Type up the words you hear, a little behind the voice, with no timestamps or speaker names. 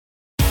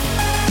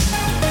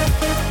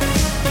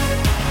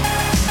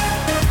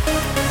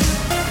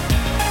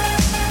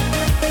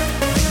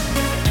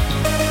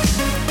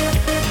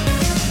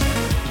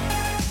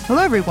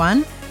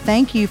everyone.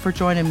 Thank you for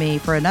joining me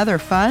for another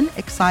fun,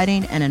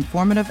 exciting, and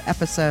informative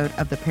episode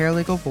of the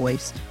Paralegal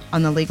Voice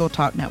on the Legal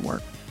Talk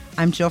Network.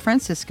 I'm Jill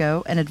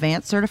Francisco, an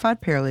advanced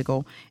certified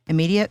paralegal,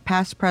 immediate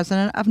past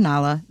president of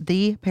NALA,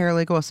 the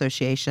Paralegal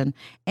Association,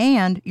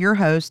 and your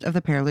host of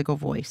the Paralegal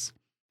Voice.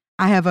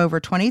 I have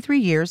over 23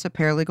 years of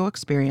paralegal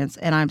experience,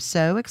 and I'm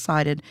so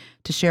excited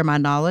to share my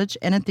knowledge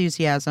and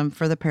enthusiasm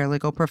for the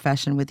paralegal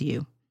profession with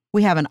you.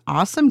 We have an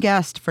awesome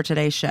guest for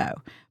today's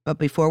show, but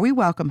before we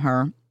welcome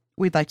her,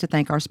 we'd like to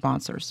thank our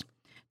sponsors.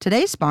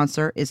 Today's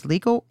sponsor is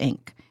Legal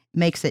Inc.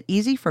 Makes it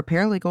easy for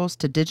paralegals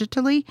to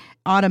digitally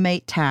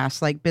automate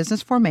tasks like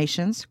business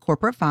formations,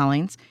 corporate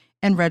filings,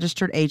 and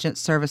registered agent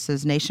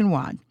services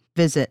nationwide.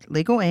 Visit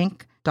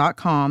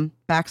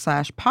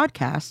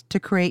legalinc.com/podcast to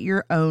create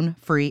your own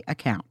free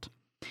account.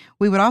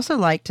 We would also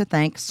like to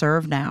thank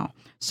ServeNow.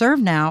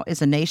 ServeNow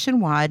is a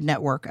nationwide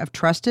network of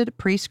trusted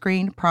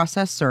pre-screened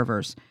process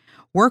servers.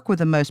 Work with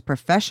the most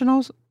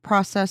professional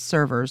process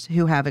servers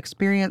who have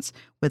experience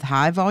with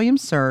high-volume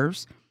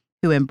serves,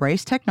 who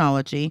embrace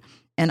technology,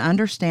 and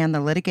understand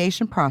the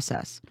litigation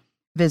process.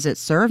 Visit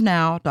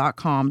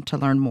servenow.com to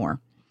learn more.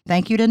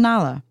 Thank you to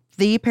NALA,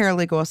 the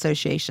Paralegal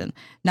Association.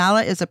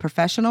 NALA is a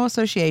professional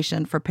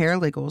association for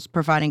paralegals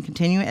providing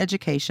continuing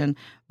education,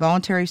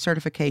 voluntary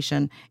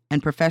certification,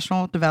 and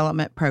professional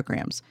development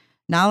programs.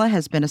 NALA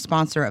has been a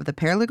sponsor of the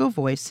Paralegal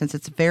Voice since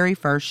its very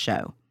first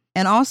show.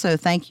 And also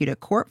thank you to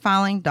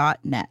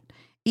courtfiling.net.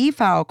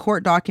 E-file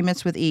court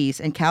documents with ease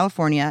in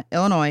California,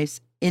 Illinois,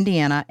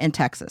 Indiana, and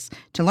Texas.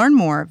 To learn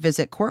more,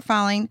 visit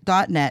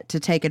courtfiling.net to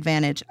take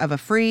advantage of a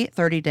free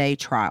 30-day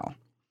trial.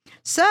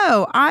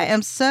 So I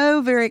am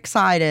so very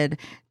excited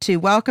to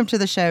welcome to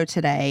the show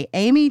today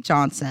Amy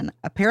Johnson,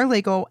 a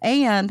paralegal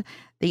and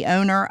the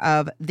owner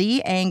of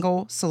The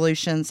Angle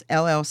Solutions,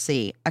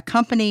 LLC, a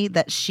company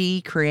that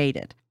she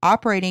created,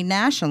 operating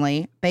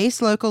nationally,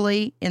 based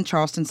locally in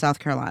Charleston, South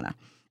Carolina.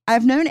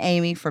 I've known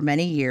Amy for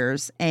many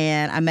years,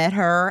 and I met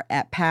her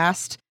at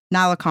past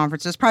NALA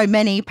conferences, probably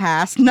many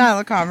past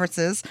NALA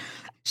conferences.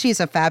 She's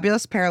a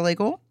fabulous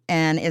paralegal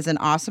and is an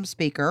awesome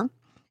speaker.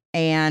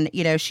 And,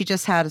 she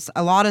just has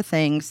a lot of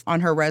things on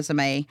her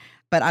resume,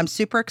 but I'm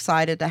super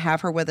excited to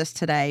have her with us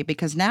today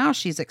because now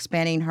she's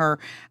expanding her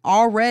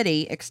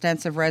already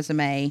extensive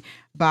resume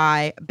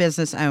by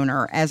business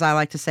owner. As I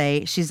like to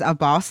say, she's a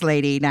boss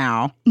lady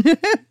now.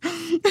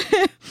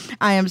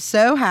 I am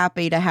so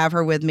happy to have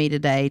her with me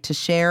today to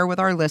share with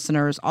our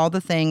listeners all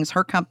the things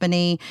her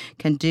company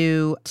can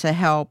do to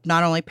help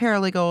not only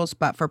paralegals,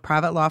 but for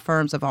private law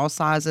firms of all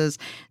sizes,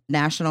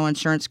 national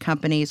insurance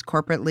companies,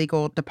 corporate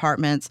legal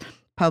departments,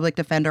 public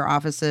defender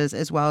offices,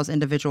 as well as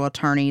individual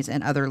attorneys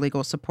and other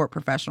legal support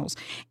professionals.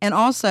 And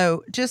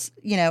also just,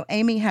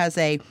 Amy has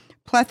a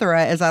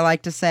plethora, as I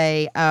like to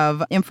say,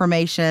 of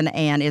information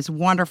and is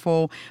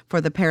wonderful for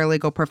the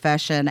paralegal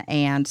profession.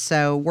 And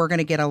so we're going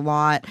to get a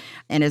lot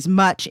and as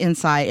much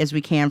insight as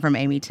we can from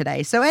Amy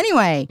today. So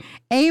anyway,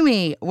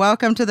 Amy,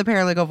 welcome to the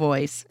Paralegal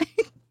Voice.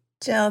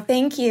 Jill,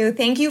 thank you.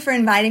 Thank you for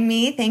inviting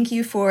me. Thank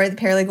you for the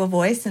Paralegal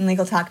Voice and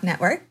Legal Talk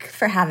Network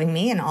for having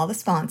me and all the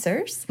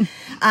sponsors.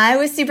 I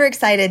was super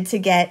excited to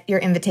get your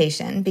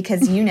invitation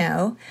because,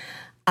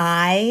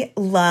 I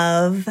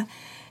love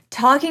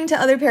talking to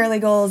other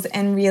paralegals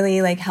and really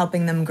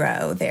helping them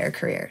grow their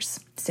careers.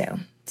 So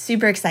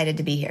super excited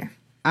to be here.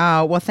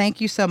 Oh, well,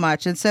 thank you so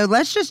much. And so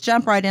let's just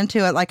jump right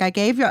into it. Like I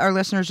gave our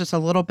listeners just a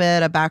little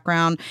bit of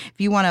background. If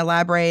you want to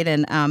elaborate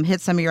and hit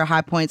some of your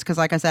high points, because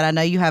like I said, I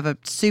know you have a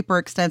super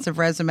extensive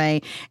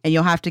resume and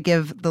you'll have to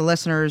give the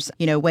listeners,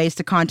 ways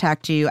to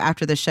contact you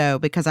after the show,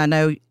 because I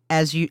know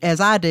as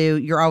I do,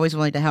 you're always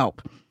willing to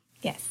help.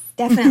 Yes.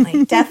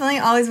 Definitely. Definitely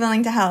always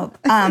willing to help.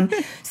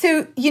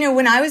 So,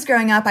 when I was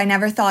growing up, I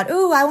never thought,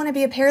 I want to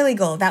be a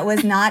paralegal. That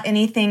was not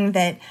anything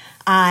that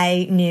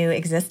I knew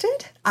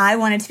existed. I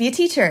wanted to be a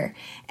teacher.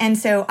 And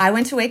so I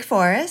went to Wake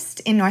Forest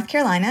in North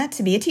Carolina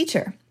to be a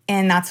teacher.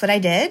 And that's what I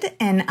did.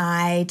 And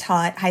I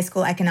taught high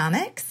school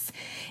economics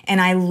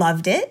and I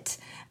loved it.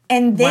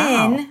 And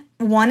then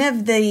one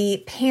of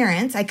the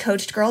parents, I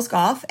coached girls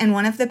golf, and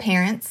one of the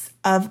parents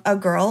of a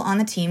girl on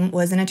the team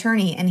was an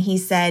attorney. And he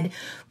said,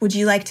 would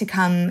you like to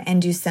come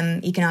and do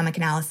some economic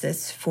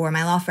analysis for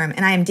my law firm?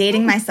 And I am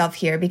dating myself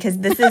here because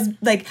this is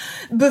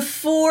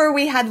before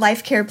we had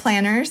life care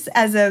planners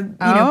as a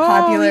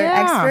popular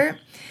expert.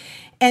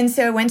 And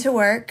so I went to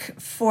work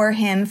for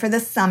him for the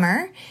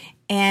summer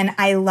and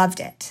I loved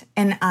it.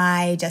 And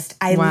I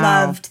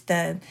loved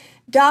the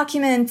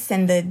documents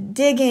and the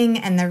digging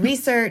and the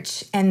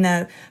research and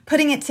the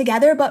putting it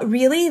together, but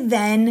really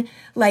then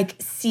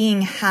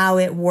seeing how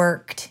it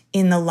worked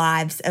in the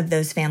lives of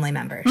those family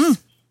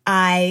members.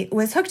 I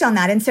was hooked on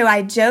that. And so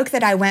I joke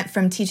that I went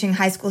from teaching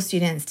high school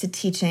students to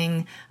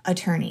teaching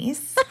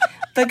attorneys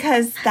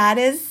because that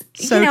is,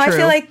 so I true.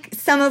 feel like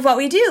some of what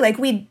we do,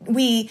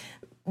 we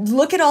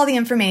look at all the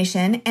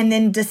information and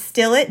then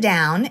distill it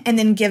down and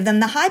then give them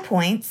the high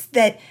points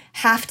that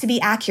have to be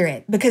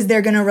accurate because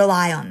they're going to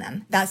rely on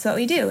them. That's what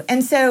we do.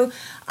 And so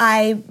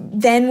I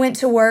then went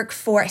to work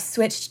I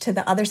switched to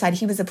the other side.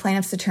 He was a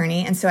plaintiff's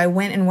attorney. And so I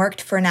went and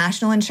worked for a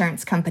national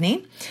insurance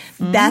company.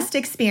 Best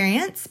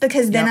experience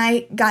because then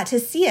I got to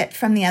see it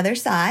from the other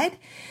side.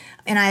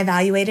 And I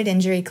evaluated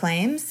injury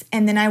claims.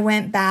 And then I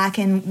went back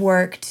and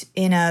worked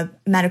in a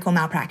medical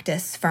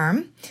malpractice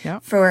firm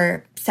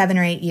for 7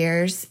 or 8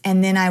 years.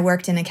 And then I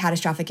worked in a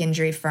catastrophic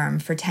injury firm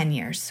for 10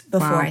 years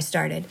before I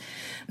started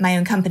my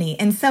own company.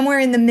 And somewhere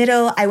in the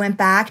middle, I went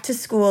back to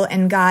school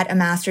and got a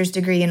master's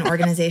degree in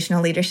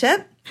organizational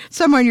leadership.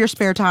 Somewhere in your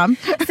spare time.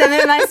 Some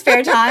in my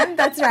spare time,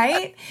 that's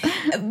right.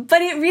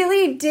 But it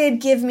really did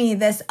give me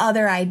this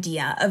other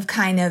idea of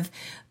kind of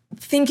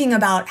thinking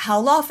about how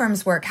law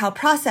firms work, how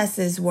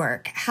processes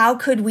work, how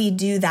could we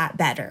do that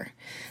better?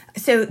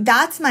 So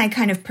that's my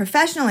kind of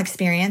professional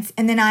experience.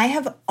 And then I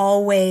have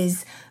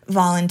always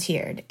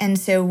volunteered. And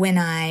so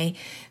when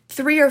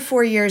 3 or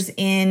 4 years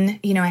in,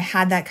 I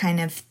had that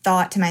kind of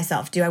thought to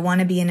myself, do I want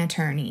to be an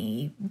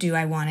attorney? Do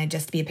I want to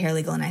just be a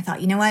paralegal? And I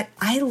thought, you know what?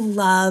 I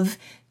love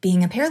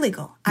being a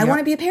paralegal. I want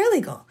to be a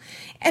paralegal.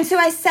 And so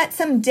I set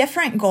some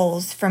different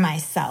goals for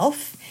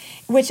myself,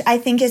 which I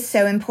think is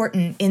so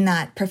important in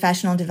that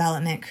professional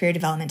development, career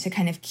development, to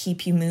kind of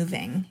keep you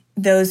moving.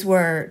 Those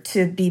were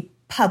to be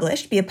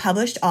a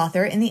published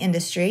author in the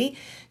industry,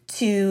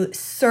 to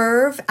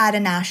serve at a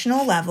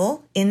national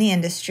level in the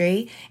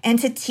industry, and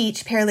to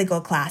teach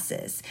paralegal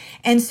classes.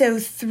 And so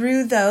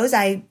through those,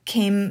 I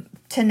came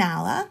to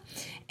NALA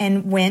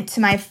and went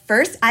to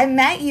I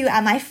met you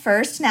at my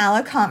first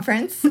NALA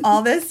conference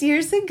all those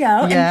years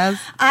ago. Yes. And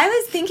I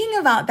was thinking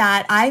about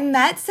that. I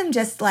met some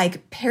just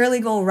like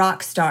paralegal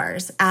rock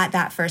stars at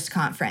that first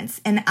conference.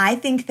 And I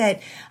think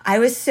that I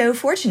was so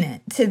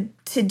fortunate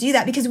to do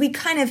that because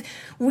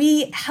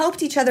we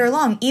helped each other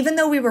along, even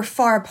though we were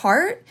far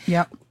apart.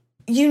 Yep.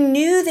 You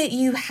knew that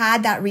you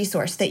had that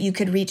resource that you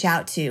could reach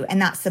out to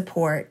and that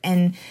support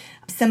and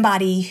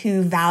somebody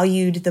who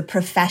valued the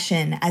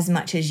profession as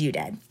much as you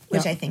did,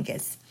 which I think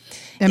is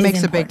makes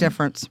important. a big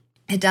difference.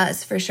 It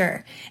does, for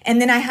sure.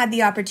 And then I had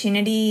the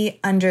opportunity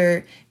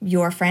under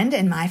your friend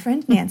and my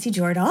friend, Nancy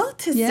Jordahl,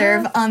 to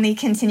serve on the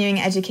Continuing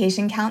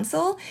Education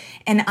Council.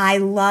 And I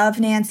love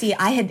Nancy.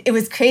 It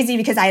was crazy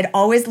because I had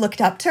always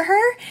looked up to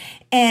her.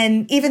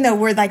 And even though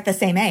we're like the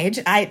same age,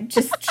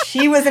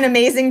 she was an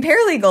amazing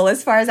paralegal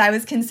as far as I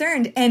was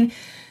concerned. And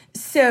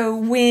so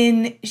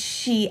when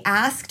she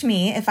asked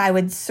me if I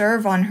would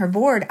serve on her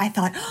board, I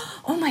thought,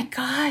 oh my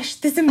gosh,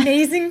 this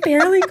amazing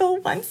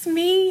paralegal wants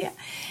me.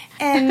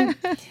 And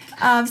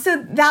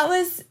so that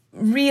was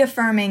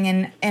reaffirming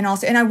and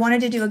I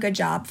wanted to do a good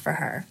job for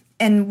her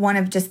and one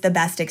of just the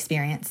best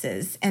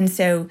experiences. And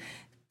so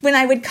when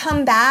I would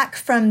come back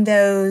from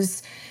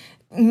those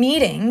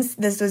meetings,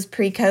 this was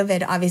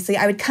pre-COVID, obviously,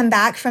 I would come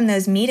back from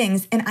those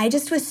meetings and I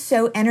just was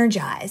so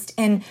energized.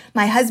 And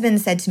my husband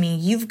said to me,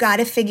 you've got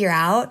to figure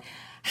out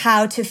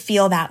how to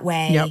feel that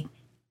way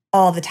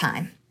all the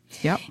time.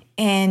 Yep.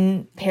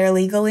 And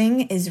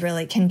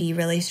paralegaling can be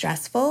really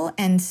stressful.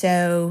 And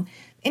so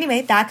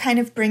anyway, that kind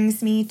of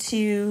brings me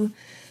to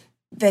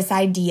this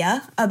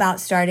idea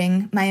about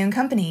starting my own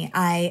company.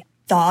 I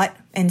thought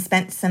and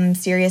spent some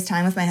serious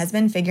time with my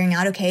husband figuring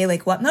out, okay,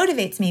 like what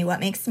motivates me, what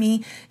makes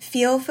me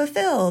feel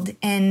fulfilled.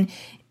 And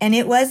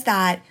it was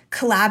that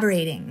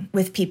collaborating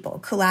with people,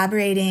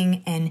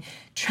 collaborating and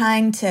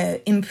trying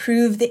to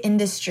improve the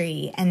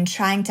industry and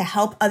trying to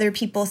help other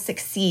people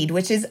succeed,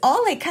 which is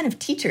all like kind of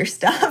teacher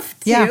stuff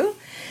too. Yeah.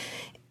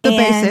 The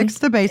basics.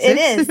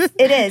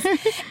 It is.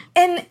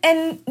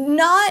 And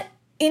not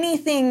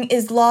anything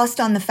is lost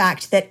on the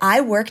fact that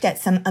I worked at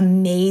some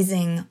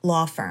amazing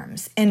law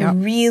firms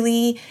and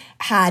really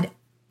had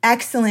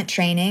excellent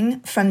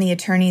training from the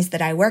attorneys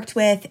that I worked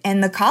with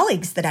and the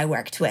colleagues that I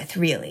worked with,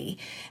 really.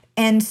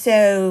 And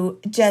so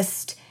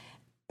just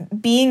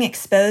being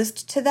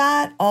exposed to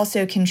that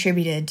also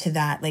contributed to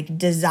that like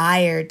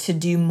desire to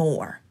do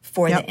more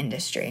for the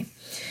industry.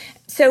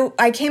 So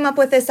I came up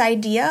with this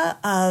idea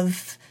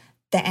of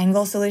the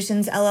Angle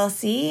Solutions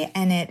LLC,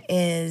 and it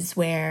is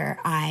where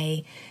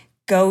I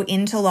go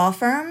into law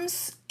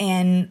firms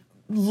and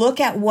look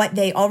at what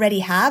they already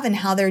have and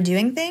how they're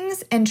doing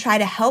things and try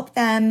to help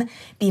them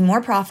be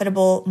more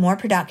profitable, more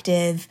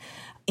productive,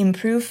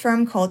 improve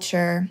firm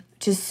culture,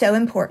 which is so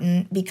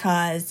important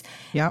because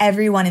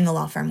everyone in the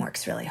law firm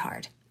works really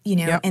hard,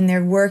 and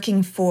they're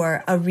working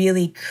for a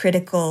really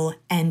critical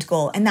end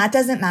goal. And that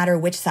doesn't matter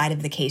which side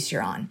of the case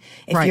you're on.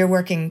 If you're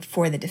working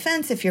for the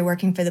defense, if you're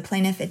working for the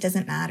plaintiff, it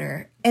doesn't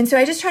matter. And so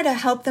I just try to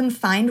help them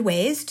find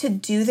ways to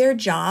do their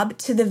job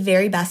to the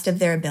very best of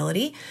their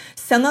ability.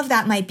 Some of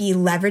that might be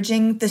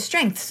leveraging the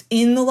strengths.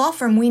 In the law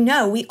firm, we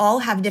know we all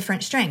have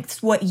different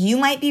strengths. What you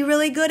might be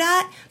really good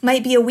at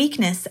might be a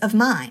weakness of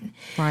mine.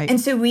 Right. And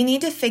so we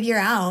need to figure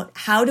out,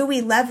 how do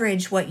we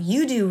leverage what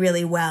you do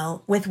really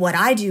well with what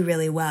I do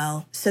really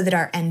well so that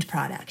our end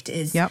product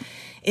is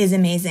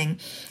amazing.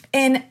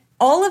 And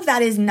all of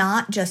that is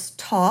not just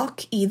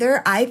talk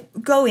either. I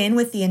go in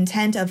with the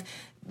intent of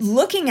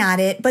looking at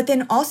it, but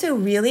then also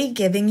really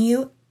giving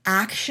you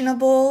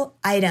actionable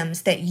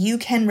items that you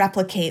can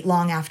replicate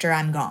long after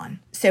I'm gone.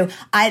 So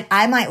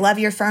I might love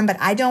your firm, but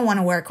I don't want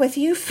to work with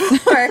you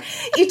for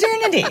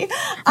eternity.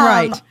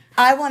 Right.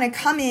 I want to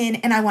come in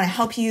and I want to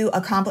help you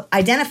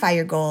identify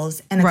your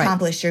goals and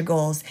accomplish your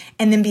goals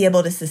and then be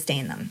able to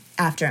sustain them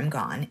after I'm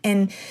gone.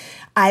 And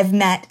I've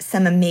met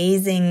some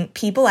amazing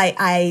people.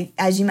 I,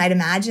 as you might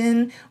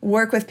imagine,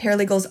 work with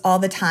paralegals all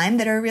the time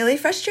that are really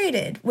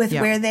frustrated with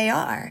where they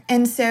are.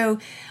 And so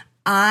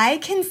I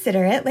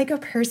consider it like a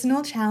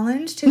personal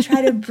challenge to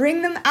try to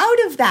bring them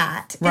out of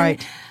that and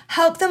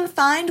help them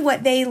find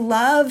what they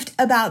loved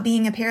about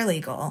being a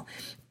paralegal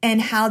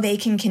and how they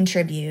can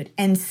contribute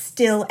and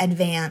still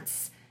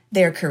advance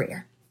their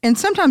career. And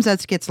sometimes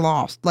that gets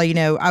lost. Like,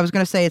 I was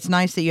going to say it's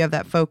nice that you have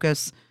that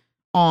focus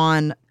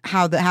on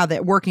how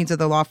the workings of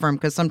the law firm,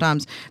 because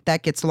sometimes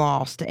that gets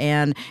lost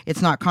and it's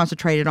not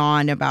concentrated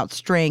on about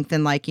strength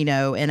and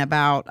and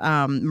about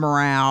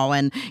morale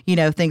and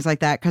things like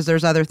that, because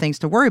there's other things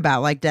to worry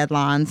about like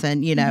deadlines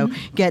and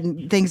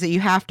getting things that you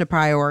have to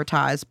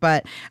prioritize.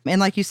 But and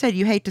like you said,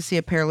 you hate to see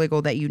a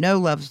paralegal that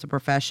loves the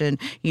profession,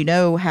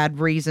 had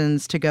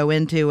reasons to go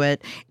into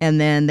it, and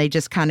then they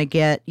just kind of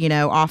get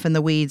off in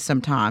the weeds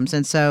sometimes.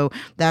 And so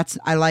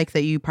I like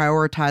that you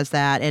prioritize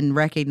that and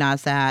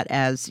recognize that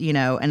as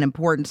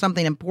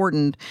something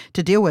important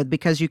to deal with,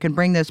 because you can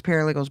bring those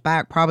paralegals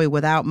back probably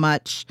without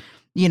much,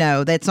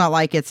 that's not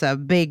like it's a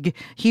big,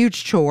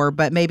 huge chore,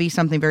 but maybe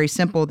something very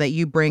simple that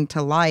you bring to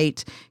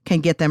light can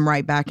get them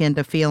right back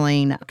into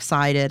feeling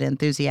excited,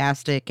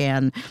 enthusiastic,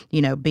 and,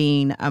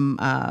 being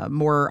a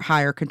more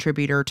higher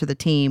contributor to the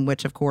team,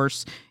 which of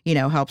course,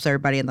 helps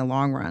everybody in the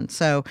long run.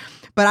 So,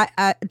 but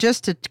I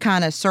just to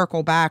kind of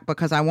circle back,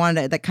 because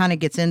that kind of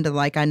gets into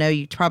I know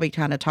you probably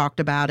kind of talked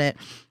about it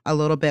a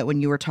little bit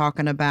when you were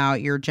talking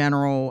about your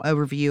general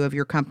overview of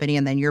your company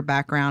and then your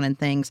background and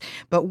things.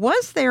 But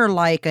was there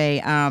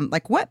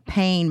what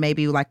pain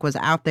maybe was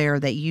out there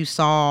that you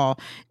saw?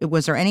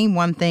 Was there any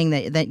one thing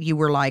that you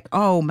were like,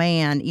 oh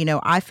man,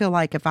 I feel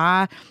like if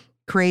I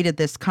created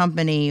this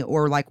company,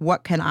 or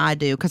what can I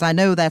do? Because I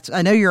know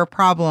you're a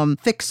problem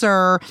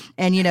fixer,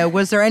 and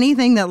was there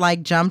anything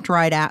that jumped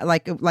right out,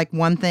 like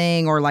one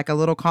thing, or a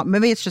little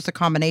maybe it's just a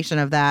combination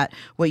of that,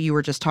 what you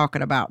were just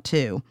talking about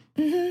too.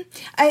 Mm-hmm.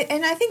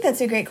 I think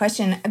that's a great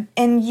question,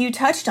 and you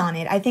touched on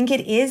it. I think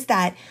it is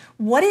that,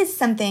 what is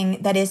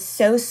something that is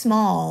so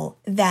small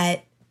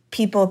that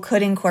people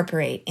could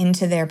incorporate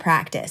into their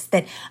practice,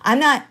 that I'm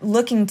not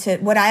looking to,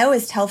 what I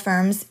always tell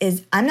firms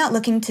is, I'm not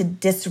looking to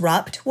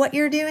disrupt what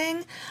you're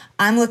doing.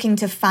 I'm looking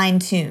to fine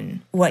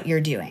tune what you're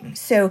doing.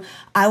 So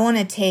I want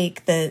to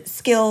take the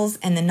skills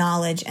and the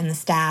knowledge and the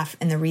staff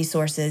and the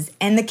resources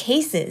and the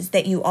cases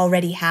that you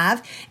already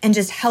have and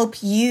just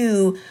help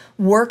you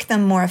work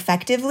them more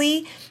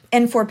effectively.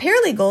 And for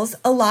paralegals,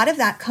 a lot of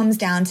that comes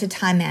down to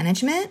time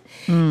management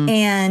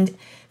and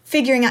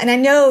figuring out, and I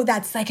know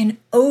that's an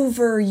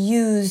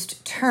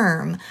overused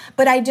term,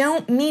 but I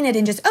don't mean it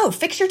in just,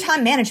 fix your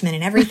time management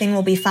and everything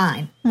will be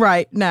fine.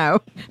 Right.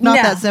 No,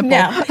 that simple.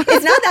 No,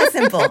 it's not that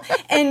simple.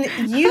 And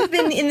you've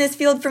been in this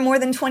field for more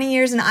than 20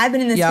 years, and I've been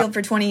in this field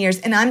for 20 years.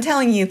 And I'm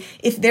telling you,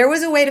 if there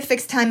was a way to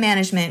fix time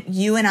management,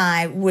 you and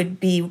I would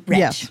be rich.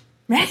 Yes.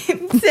 Right?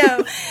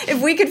 So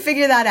if we could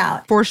figure that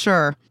out. For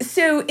sure.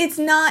 So it's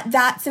not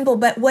that simple,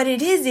 but what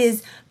it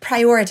is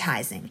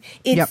prioritizing.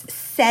 It's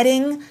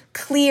setting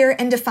clear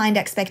and defined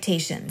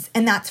expectations.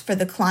 And that's for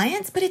the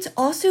clients, but it's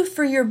also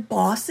for your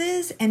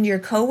bosses and your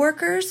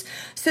coworkers,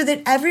 so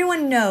that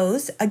everyone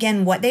knows,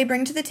 again, what they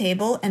bring to the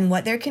table and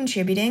what they're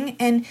contributing.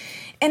 And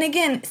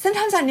again,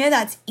 sometimes I know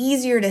that's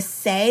easier to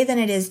say than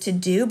it is to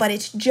do, but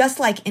it's just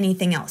like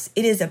anything else.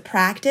 It is a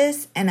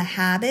practice and a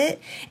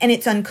habit, and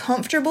it's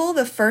uncomfortable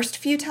the first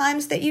few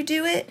times that you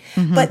do it,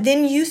 but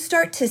then you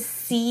start to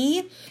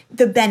see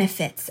the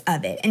benefits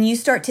of it, and you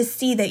start to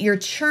see that you're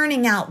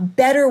churning out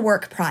better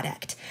work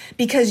product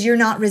because you're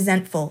not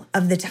resentful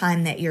of the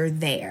time that you're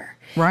there.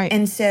 Right.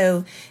 And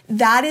so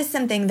that is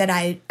something that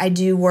I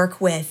do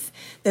work with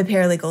the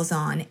paralegals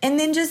on. And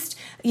then just,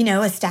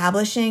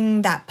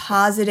 establishing that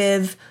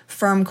positive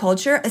firm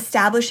culture,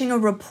 establishing a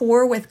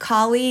rapport with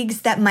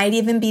colleagues that might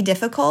even be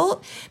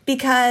difficult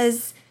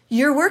because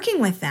you're working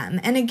with them.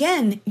 And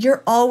again,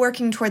 you're all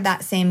working toward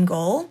that same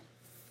goal.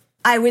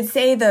 I would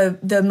say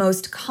the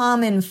most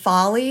common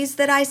follies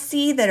that I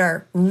see that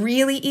are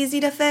really easy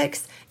to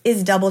fix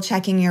is double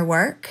checking your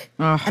work.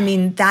 I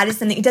mean, that is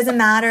something, it doesn't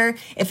matter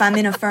if I'm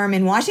in a firm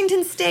in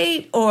Washington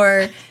State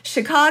or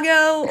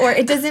Chicago, or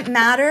it doesn't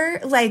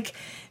matter,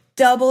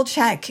 double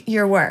check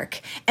your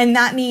work. And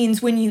that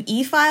means when you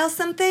e-file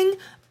something,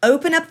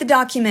 open up the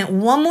document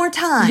one more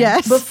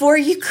time before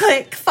you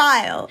click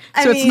file.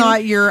 It's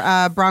not your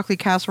broccoli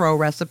casserole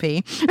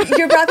recipe.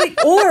 Your broccoli,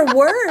 or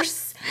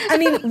worse. I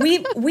mean,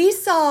 we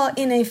saw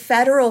in a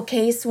federal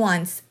case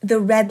once the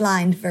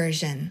redlined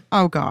version.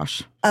 Oh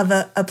gosh. Of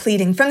a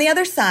pleading from the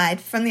other side.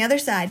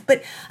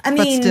 But I mean,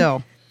 but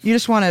still, you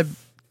just want to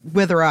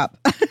wither up.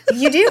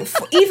 You do.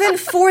 Even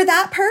for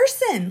that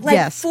person. Like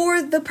yes.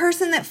 For the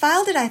person that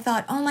filed it, I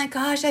thought, oh my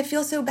gosh, I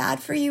feel so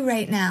bad for you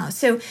right now.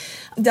 So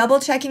double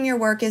checking your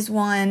work is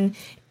one.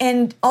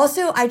 And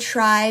also I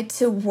try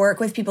to work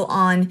with people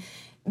on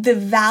the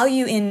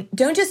value in,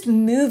 don't just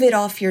move it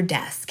off your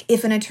desk.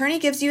 If an attorney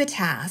gives you a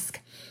task,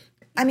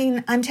 I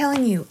mean, I'm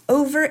telling you,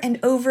 over and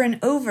over and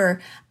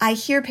over, I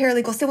hear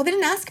paralegals say, well, they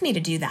didn't ask me to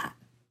do that.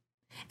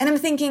 And I'm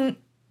thinking,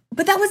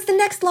 but that was the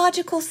next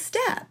logical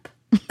step.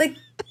 Like,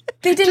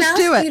 they didn't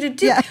ask you to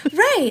do it.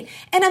 Right.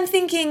 And I'm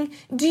thinking,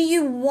 do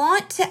you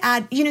want to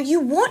add, you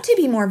want to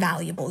be more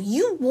valuable.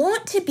 You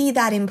want to be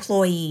that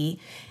employee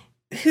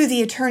who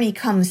the attorney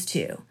comes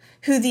to,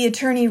 who the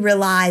attorney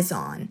relies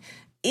on.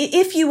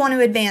 If you want to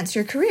advance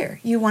your career,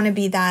 you want to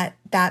be that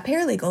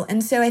paralegal.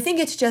 And so I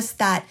think it's just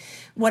that,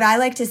 what I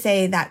like to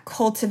say, that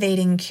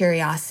cultivating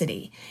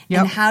curiosity. Yep.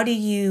 And how do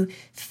you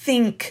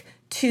think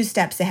 2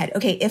 steps ahead?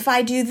 Okay, if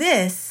I do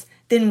this,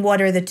 then what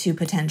are the 2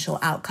 potential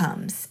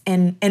outcomes?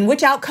 And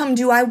which outcome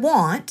do I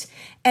want?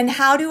 And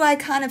how do I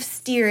kind of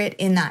steer it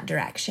in that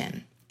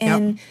direction?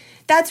 And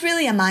that's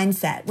really a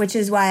mindset, which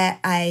is why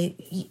I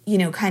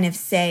kind of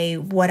say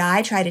what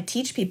I try to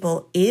teach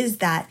people is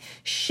that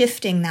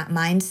shifting that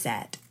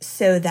mindset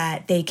so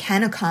that they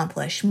can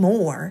accomplish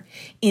more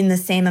in the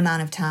same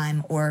amount of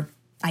time, or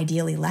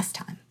ideally less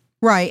time.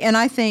 Right. And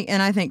I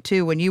think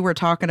too, when you were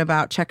talking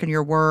about checking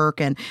your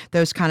work and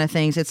those kind of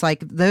things, it's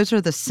like those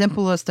are the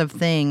simplest of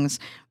things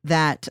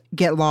that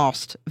get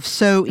lost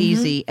so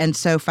easy and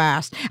so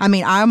fast. I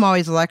mean, I'm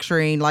always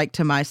lecturing like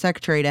to my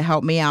secretary to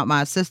help me out,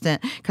 my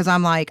assistant, because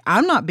I'm like,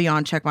 I'm not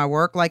beyond check my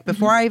work. Like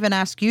before I even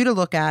ask you to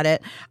look at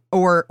it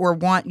or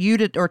want you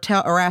to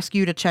or ask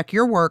you to check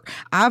your work,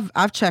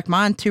 I've checked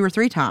mine 2 or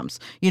 3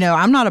 times.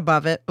 I'm not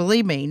above it,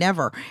 believe me,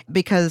 never,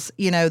 because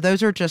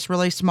those are just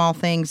really small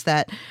things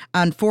that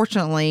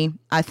unfortunately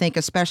I think,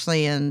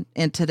 especially in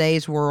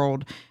today's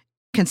world,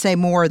 can say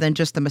more than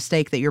just the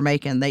mistake that you're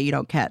making that you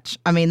don't catch.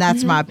 I mean,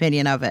 that's my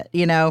opinion of it,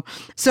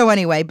 So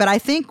anyway, but I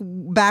think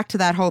back to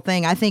that whole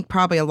thing, I think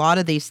probably a lot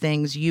of these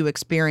things you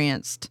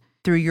experienced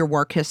through your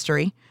work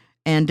history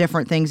and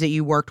different things that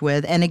you worked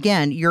with. And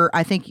again,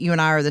 I think you and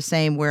I are the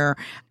same, where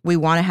we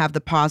want to have the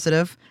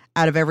positive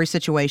out of every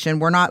situation.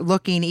 We're not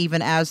looking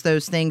even as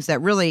those things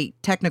that really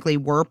technically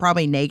were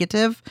probably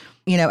negative,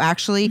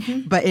 actually,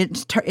 but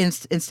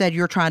instead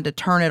you're trying to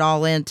turn it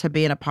all into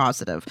being a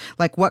positive.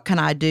 Like, what can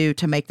I do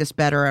to make this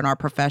better in our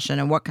profession?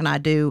 And what can I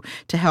do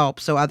to help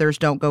so others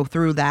don't go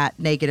through that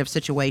negative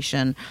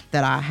situation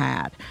that I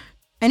had?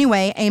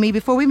 Anyway, Amy,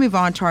 before we move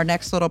on to our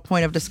next little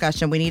point of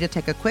discussion, we need to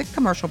take a quick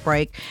commercial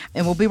break,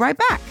 and we'll be right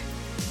back.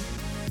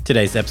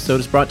 Today's episode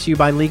is brought to you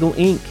by Legal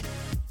Inc.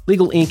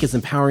 Legal Inc. is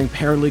empowering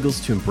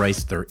paralegals to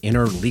embrace their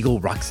inner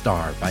legal rock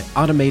star by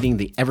automating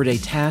the everyday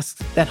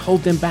tasks that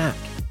hold them back.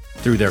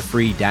 Through their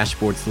free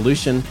dashboard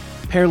solution,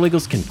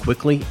 paralegals can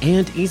quickly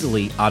and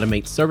easily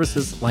automate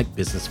services like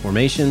business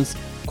formations,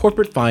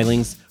 corporate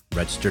filings,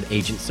 registered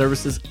agent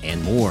services,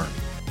 and more.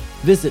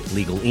 Visit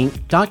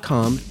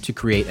legalinc.com to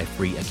create a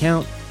free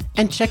account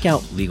and check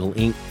out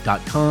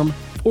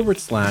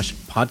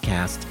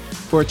legalinc.com/podcast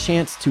for a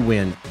chance to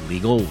win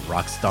Legal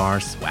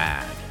Rockstar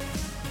swag.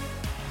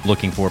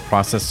 Looking for a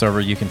process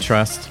server you can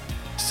trust?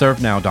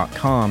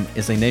 ServeNow.com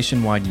is a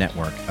nationwide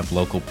network of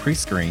local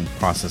pre-screened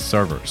process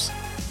servers.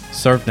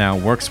 ServeNow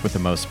works with the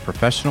most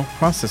professional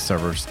process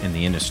servers in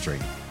the industry,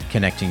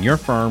 connecting your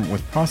firm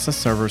with process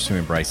servers who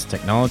embrace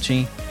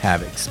technology,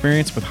 have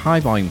experience with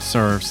high-volume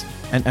serves,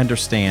 and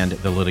understand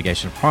the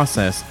litigation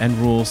process and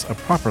rules of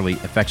properly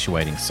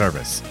effectuating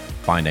service.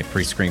 Find a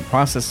pre-screened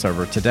process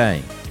server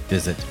today.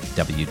 Visit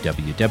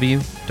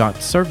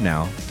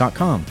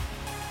www.servenow.com.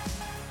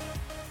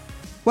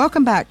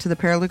 Welcome back to the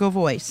Paralegal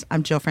Voice.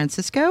 I'm Jill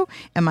Francisco,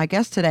 and my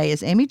guest today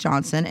is Amy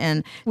Johnson,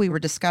 and we were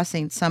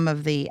discussing some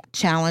of the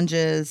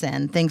challenges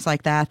and things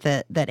like that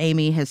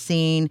Amy has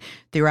seen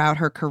throughout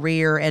her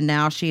career, and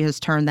now she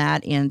has turned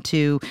that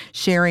into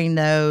sharing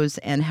those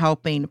and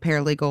helping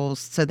paralegals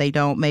so they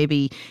don't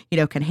maybe,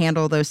 can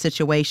handle those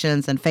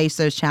situations and face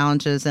those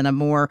challenges in a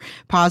more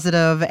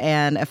positive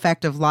and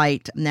effective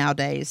light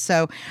nowadays.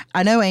 So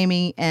I know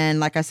Amy, and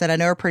like I said, I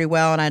know her pretty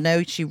well, and I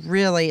know she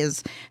really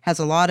has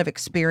a lot of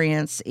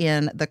experience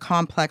in the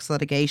complex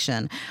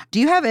litigation. Do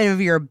you have any of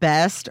your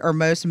best or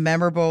most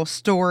memorable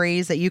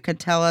stories that you can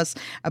tell us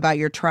about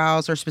your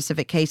trials or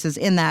specific cases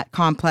in that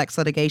complex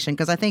litigation?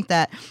 Because I think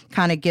that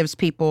kind of gives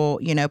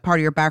people, part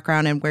of your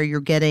background and where you're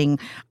getting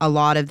a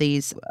lot of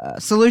these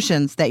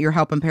solutions that you're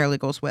helping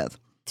paralegals with.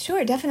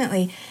 Sure,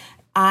 definitely.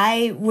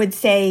 I would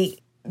say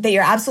that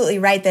you're absolutely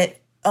right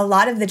that a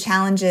lot of the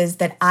challenges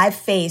that I've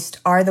faced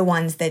are the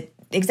ones that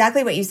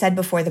exactly what you said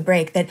before the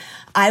break, that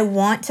I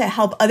want to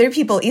help other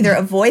people either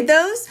avoid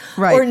those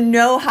or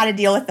know how to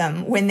deal with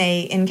them when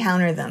they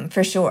encounter them,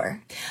 for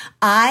sure.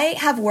 I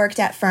have worked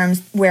at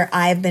firms where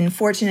I've been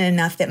fortunate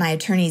enough that my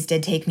attorneys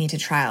did take me to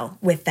trial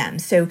with them.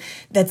 So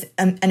that's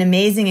an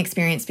amazing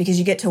experience because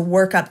you get to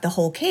work up the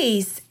whole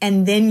case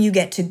and then you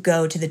get to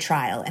go to the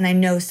trial. And I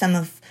know some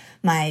of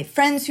my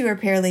friends who are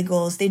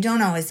paralegals, they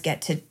don't always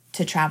get to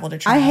to travel to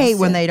trial. I hate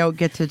when they don't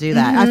get to do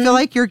that. I feel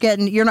like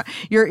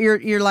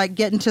you're like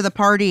getting to the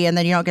party and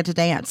then you don't get to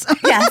dance.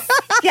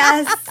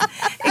 Yes,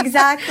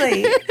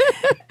 exactly.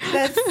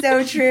 That's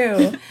so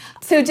true.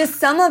 So just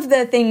some of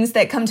the things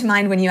that come to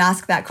mind when you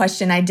ask that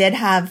question, I did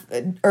have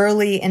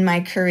early in my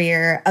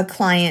career a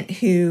client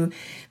who,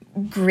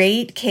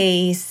 great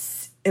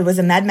case, it was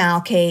a med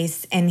mal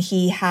case, and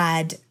he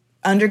had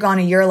undergone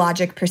a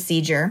urologic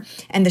procedure.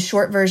 And the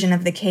short version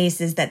of the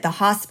case is that the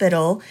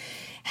hospital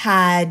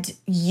had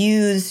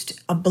used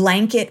a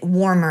blanket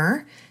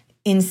warmer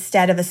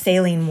instead of a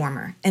saline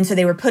warmer. And so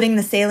they were putting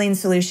the saline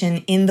solution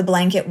in the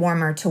blanket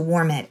warmer to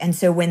warm it. And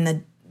so when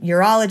the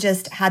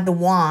urologist had the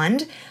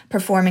wand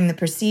performing the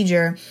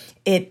procedure,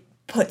 it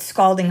put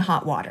scalding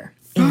hot water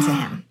into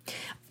him.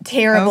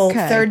 Terrible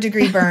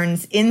third-degree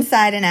burns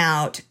inside and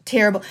out.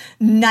 Terrible.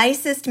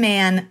 Nicest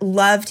man,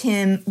 loved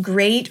him,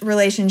 great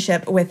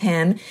relationship with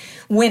him.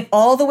 Went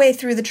all the way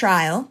through the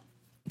trial.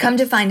 Come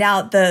to find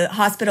out, the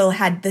hospital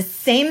had the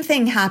same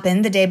thing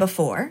happen the day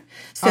before.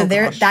 So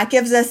that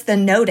gives us the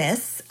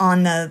notice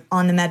on the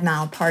med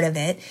mal part of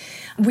it.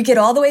 We get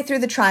all the way through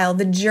the trial.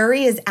 The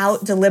jury is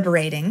out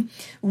deliberating.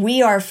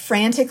 We are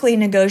frantically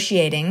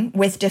negotiating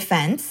with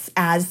defense,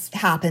 as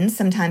happens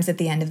sometimes at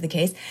the end of the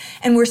case.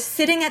 And we're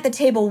sitting at the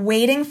table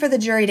waiting for the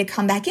jury to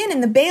come back in.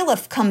 And the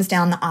bailiff comes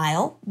down the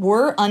aisle.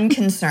 We're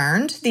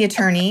unconcerned, the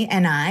attorney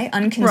and I,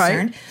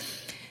 unconcerned. Right.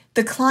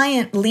 The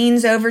client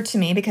leans over to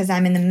me because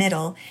I'm in the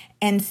middle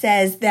and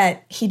says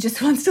that he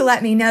just wants to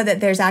let me know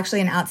that there's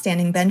actually an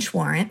outstanding bench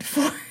warrant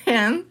for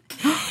him.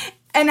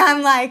 And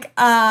I'm like,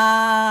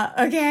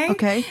 okay.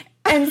 Okay.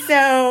 And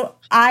so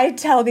I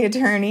tell the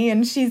attorney,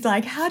 and she's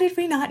like, how did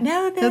we not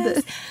know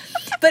this?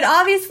 But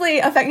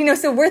obviously,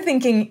 so we're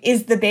thinking,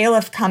 is the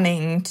bailiff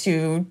coming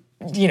to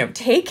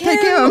take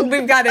him?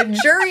 We've got a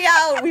jury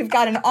out. We've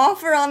got an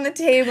offer on the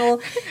table.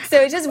 So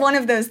it's just one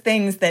of those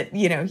things that,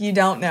 you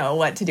don't know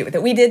what to do with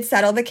it. We did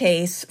settle the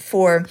case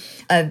for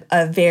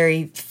a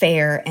very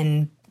fair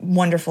and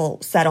wonderful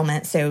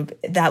settlement. So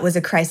that was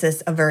a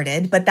crisis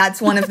averted. But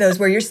that's one of those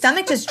where your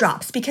stomach just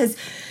drops because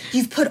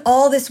you've put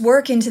all this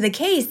work into the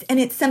case and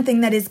it's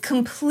something that is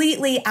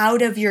completely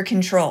out of your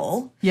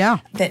control. Yeah.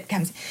 That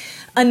comes.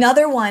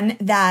 Another one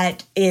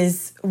that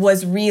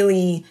was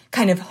really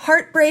kind of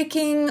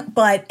heartbreaking,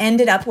 but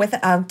ended up with,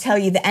 I'll tell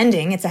you the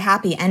ending. It's a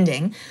happy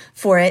ending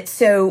for it.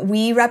 So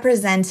we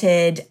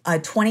represented a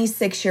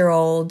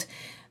 26-year-old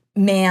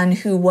man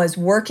who was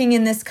working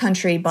in this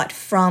country, but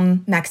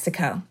from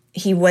Mexico.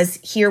 He was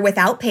here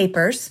without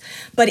papers,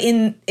 but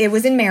it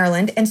was in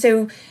Maryland. And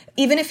so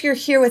even if you're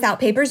here without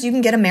papers, you can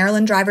get a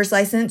Maryland driver's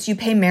license. You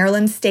pay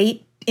Maryland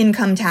state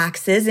income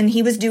taxes, and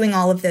he was doing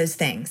all of those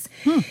things.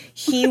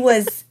 He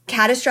was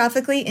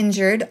catastrophically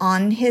injured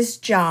on his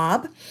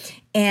job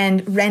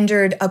and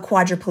rendered a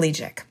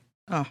quadriplegic.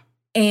 Oh.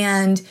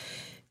 And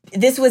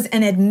this was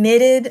an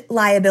admitted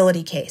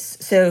liability case.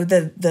 So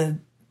the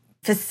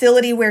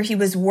facility where he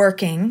was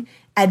working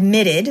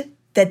admitted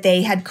that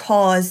they had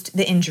caused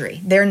the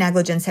injury. Their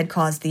negligence had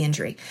caused the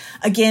injury.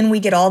 Again, we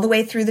get all the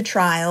way through the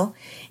trial,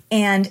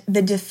 and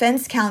the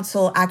defense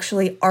counsel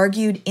actually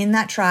argued in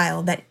that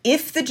trial that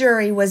if the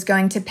jury was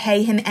going to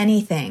pay him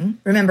anything,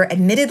 remember,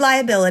 admitted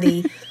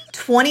liability,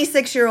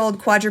 26-year-old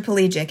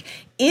quadriplegic,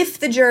 if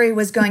the jury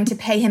was going to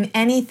pay him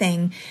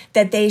anything,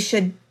 that they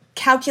should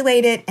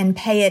calculate it and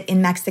pay it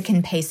in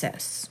Mexican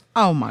pesos.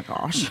 Oh my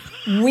gosh.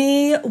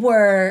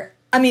 We're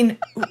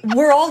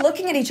all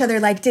looking at each other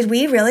like, did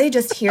we really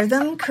just hear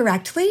them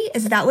correctly?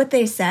 Is that what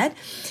they said?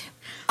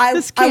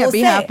 This can't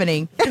be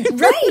happening.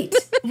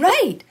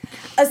 Right.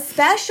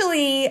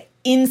 Especially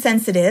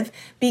insensitive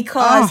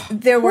because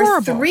there were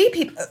horrible. 3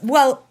 people.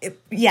 Well,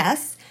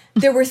 yes,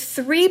 there were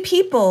 3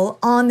 people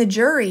on the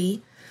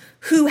jury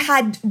who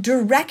had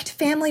direct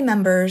family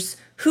members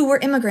who were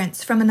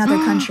immigrants from another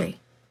country.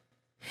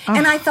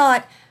 And I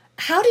thought,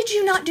 how did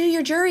you not do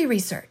your jury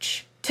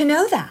research to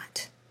know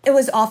that? It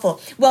was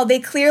awful. Well, they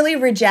clearly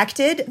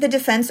rejected the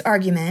defense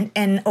argument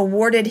and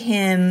awarded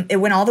him, it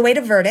went all the way to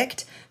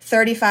verdict,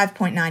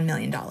 $35.9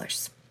 million.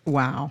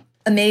 Wow.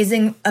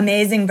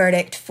 Amazing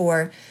verdict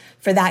for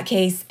that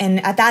case.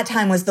 And at that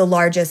time was the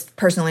largest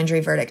personal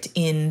injury verdict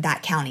in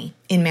that county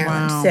in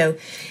Maryland. Wow. So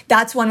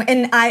that's one.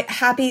 And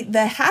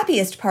the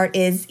happiest part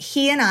is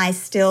he and I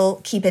still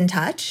keep in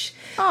touch.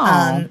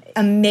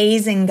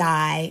 Amazing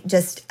guy,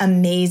 just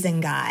amazing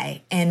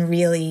guy, and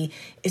really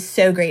is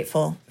so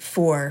grateful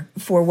for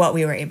what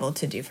we were able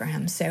to do for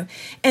him. So,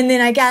 and then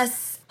I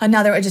guess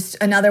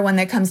another one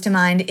that comes to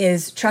mind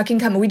is trucking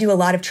company. We do a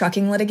lot of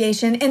trucking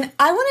litigation. And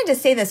I wanted to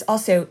say this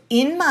also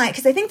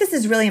because I think this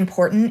is really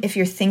important if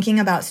you're thinking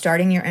about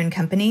starting your own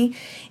company,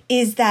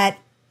 is that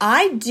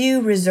I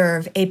do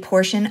reserve a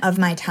portion of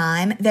my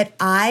time that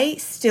I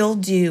still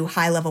do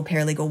high-level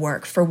paralegal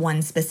work for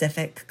one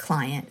specific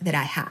client that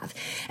I have.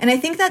 And I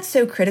think that's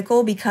so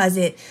critical because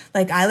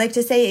I like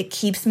to say, it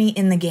keeps me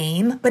in the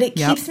game, but it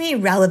keeps me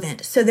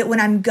relevant so that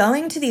when I'm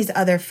going to these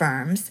other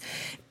firms,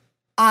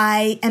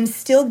 I am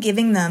still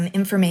giving them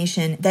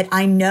information that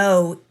I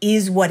know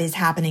is what is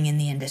happening in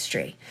the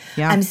industry.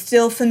 Yeah. I'm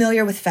still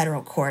familiar with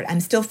federal court. I'm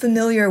still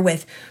familiar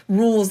with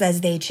rules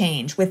as they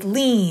change, with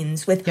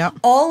liens, with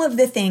all of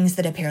the things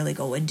that a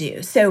paralegal would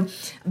do. So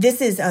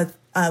this is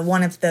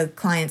one of the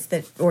clients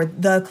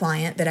the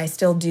client that I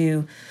still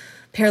do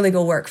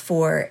paralegal work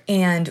for.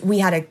 And we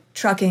had a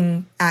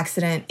trucking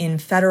accident in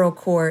federal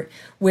court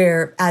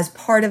where, as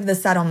part of the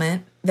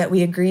settlement that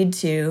we agreed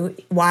to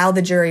while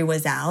the jury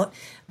was out,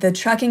 the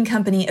trucking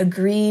company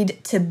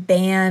agreed to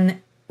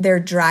ban their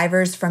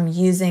drivers from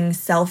using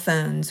cell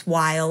phones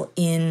while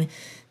in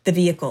the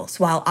vehicles,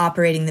 while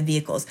operating the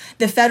vehicles.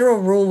 The federal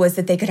rule was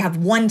that they could have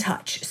one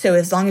touch. So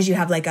as long as you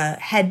have like a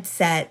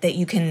headset that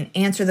you can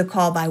answer the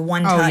call by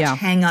one touch,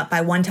 hang up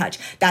by one touch,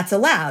 that's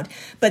allowed.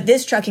 But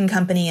this trucking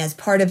company, as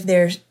part of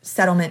their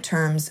settlement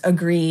terms,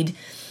 agreed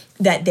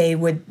that they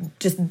would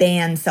just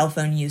ban cell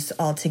phone use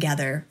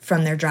altogether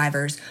from their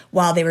drivers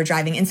while they were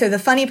driving. And so the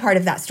funny part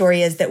of that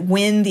story is that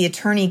when the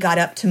attorney got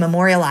up to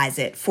memorialize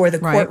it for the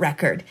court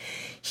record,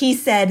 he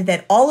said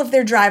that all of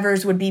their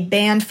drivers would be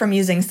banned from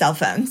using cell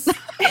phones.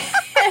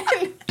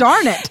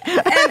 Darn it.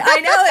 And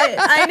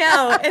I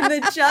know. And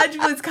the judge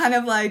was kind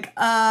of like,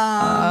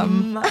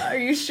 are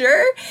you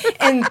sure?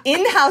 And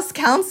in-house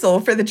counsel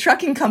for the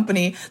trucking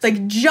company,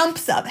 like,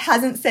 jumps up,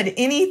 hasn't said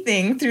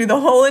anything through the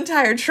whole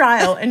entire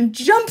trial, and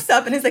jumps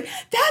up and is like,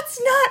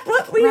 that's not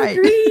what we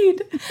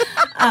agreed.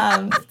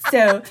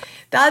 So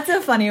that's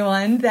a funny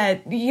one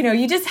that,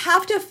 you just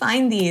have to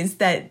find these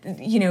that,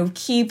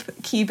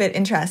 keep it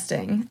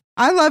interesting.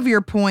 I love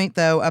your point,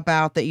 though,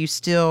 about that you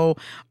still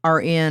are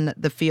in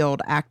the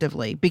field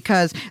actively,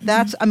 because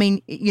that's, I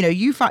mean,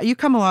 you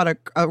come a lot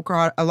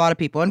of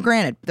people, and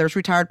granted, there's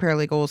retired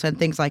paralegals and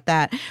things like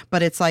that,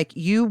 but it's like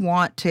you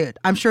want to,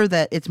 I'm sure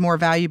that it's more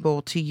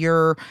valuable to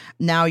your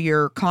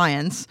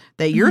clients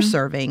that you're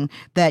serving,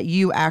 that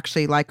you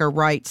actually are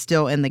right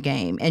still in the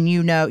game. And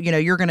you're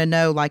going to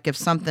know, like, if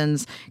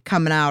something's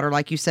coming out, or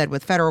like you said,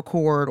 with federal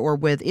court or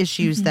with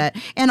issues that,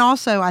 and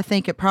also I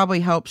think it probably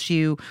helps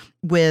you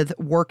with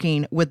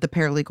working with the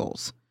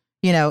paralegals.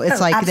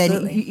 It's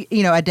absolutely.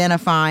 Then,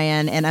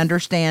 identifying and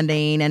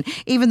understanding. And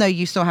even though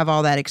you still have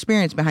all that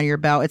experience behind your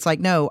belt, it's like,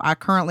 no, I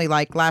currently,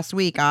 like last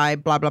week, I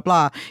blah, blah,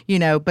 blah,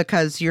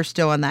 because you're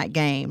still in that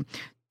game.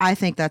 I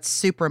think that's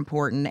super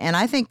important. And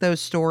I think those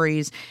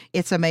stories,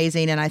 it's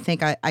amazing. And I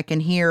think I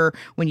can hear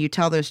when you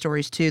tell those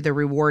stories too, they're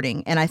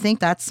rewarding. And I think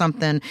that's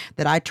something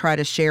that I try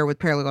to share with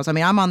paralegals. I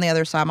mean, I'm on the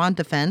other side, I'm on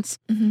defense.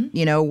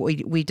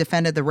 We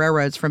defended the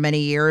railroads for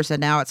many years,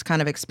 and now it's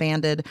kind of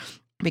expanded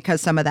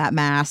because some of that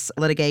mass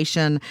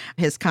litigation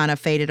has kind of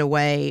faded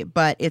away.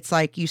 But it's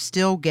like you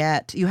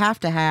have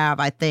to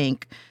have, I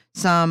think,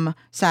 some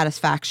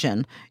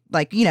satisfaction,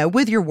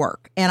 with your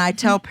work. And I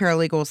tell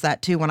paralegals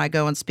that too when I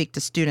go and speak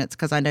to students,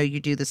 because I know you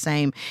do the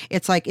same.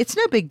 It's like, it's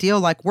no big deal.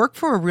 Like, work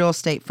for a real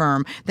estate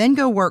firm, then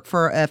go work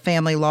for a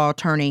family law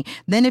attorney.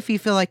 Then if you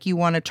feel like you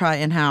want to try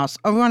in-house,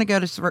 or you want to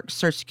go to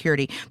Social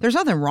Security, there's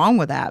nothing wrong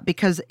with that,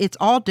 because it's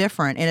all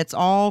different and it's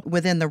all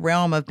within the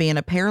realm of being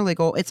a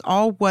paralegal. It's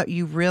all what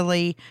you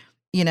really,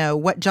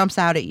 what jumps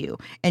out at you.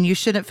 And you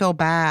shouldn't feel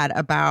bad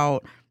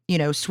about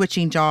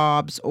switching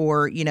jobs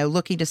or,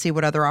 looking to see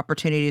what other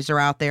opportunities are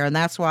out there. And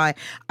that's why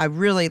I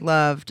really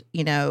loved,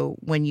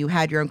 when you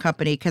had your own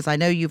company, because I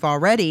know you've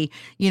already,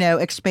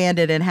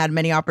 expanded and had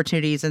many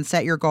opportunities and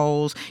set your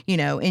goals,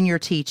 in your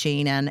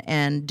teaching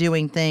and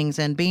doing things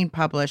and being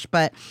published.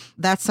 But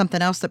that's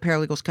something else that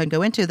paralegals can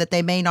go into that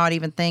they may not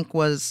even think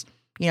was,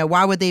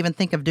 why would they even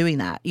think of doing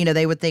that?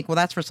 They would think, well,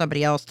 that's for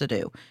somebody else to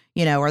do,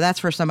 or that's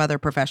for some other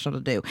professional to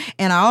do.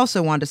 And I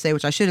also wanted to say,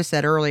 which I should have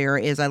said earlier,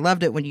 is I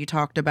loved it when you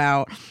talked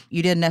about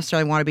you didn't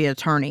necessarily want to be an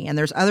attorney, and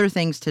there's other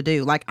things to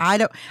do. Like,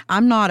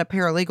 I'm not a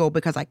paralegal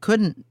because I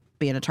couldn't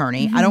be an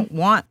attorney. I don't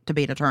want to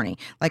be an attorney.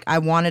 Like, I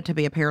wanted to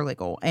be a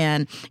paralegal.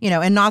 And,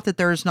 and not that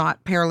there's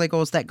not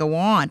paralegals that go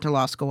on to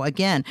law school.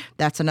 Again,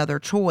 that's another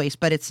choice,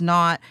 but it's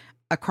not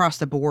across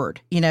the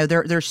board.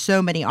 There's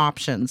so many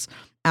options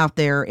out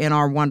there in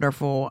our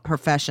wonderful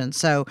profession.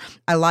 So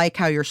I like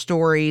how your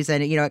stories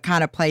and, it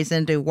kind of plays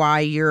into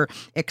why you're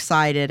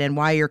excited and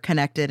why you're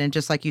connected. And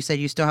just like you said,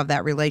 you still have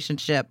that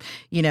relationship.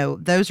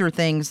 Those are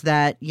things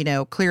that,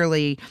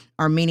 clearly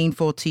are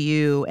meaningful to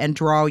you and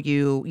draw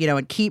you,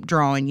 and keep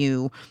drawing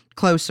you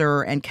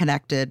closer and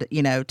connected,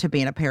 to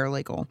being a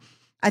paralegal.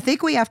 I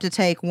think we have to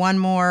take one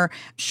more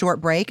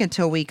short break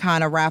until we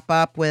kind of wrap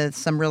up with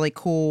some really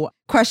cool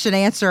question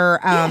answer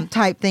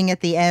type thing at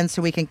the end,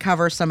 so we can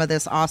cover some of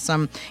this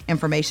awesome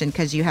information,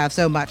 because you have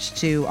so much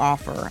to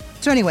offer.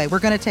 So anyway, we're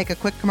going to take a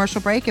quick commercial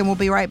break and we'll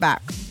be right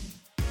back.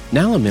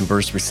 NALA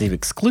members receive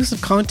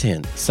exclusive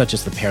content such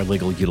as the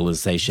Paralegal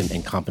Utilization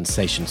and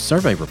Compensation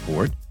Survey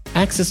Report,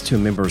 access to a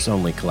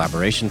members-only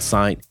collaboration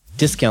site,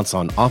 discounts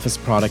on office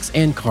products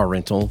and car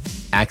rental,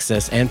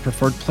 access and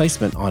preferred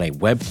placement on a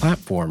web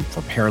platform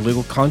for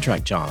paralegal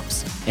contract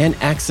jobs, and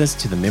access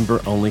to the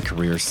member-only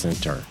Career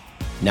Center.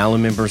 NALA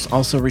members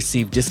also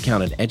receive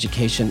discounted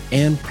education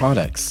and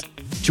products.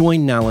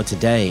 Join NALA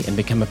today and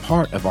become a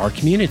part of our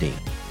community.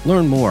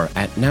 Learn more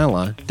at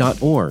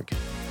nala.org.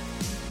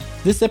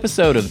 This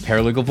episode of The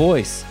Paralegal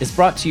Voice is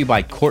brought to you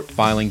by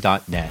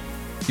courtfiling.net,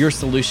 your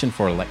solution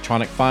for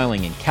electronic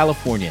filing in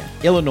California,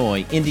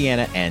 Illinois,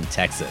 Indiana, and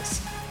Texas.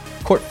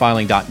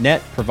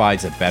 Courtfiling.net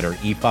provides a better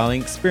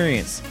e-filing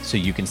experience so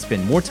you can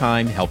spend more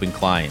time helping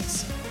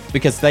clients.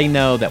 Because they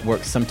know that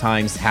work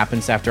sometimes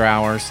happens after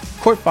hours,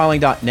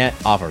 courtfiling.net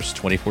offers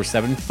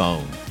 24/7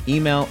 phone,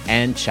 email,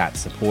 and chat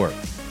support.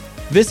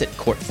 Visit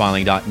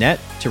courtfiling.net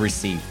to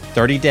receive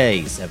 30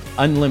 days of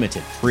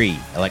unlimited free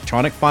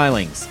electronic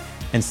filings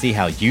and see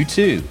how you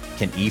too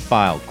can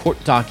e-file court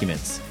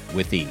documents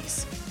with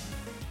ease.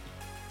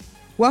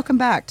 Welcome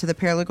back to the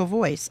Paralegal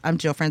Voice. I'm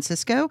Jill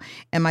Francisco,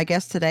 and my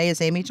guest today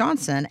is Amy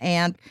Johnson.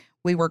 And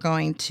we were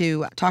going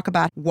to talk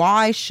about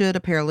why should a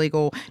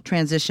paralegal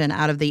transition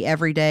out of the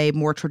everyday,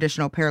 more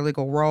traditional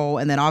paralegal role,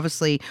 and then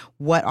obviously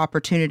what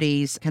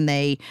opportunities can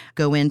they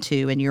go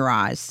into in your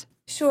eyes?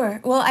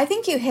 Sure. Well, I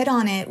think you hit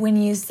on it when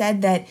you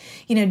said that,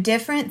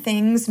 different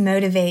things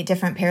motivate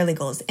different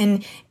paralegals.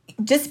 And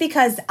just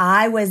because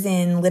I was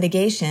in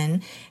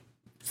litigation,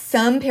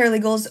 some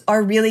paralegals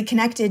are really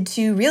connected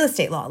to real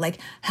estate law, like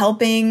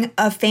helping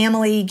a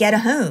family get a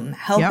home,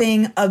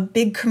 helping a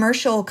big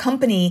commercial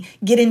company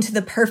get into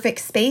the perfect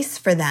space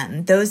for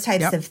them, those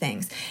types of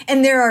things.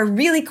 And there are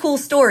really cool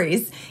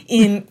stories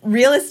in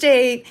real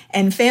estate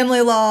and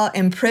family law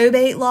and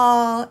probate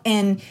law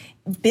and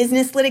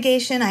business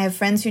litigation. I have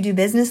friends who do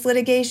business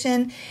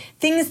litigation,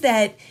 things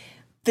that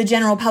the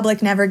general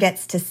public never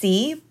gets to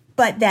see,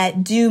 but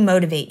that do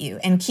motivate you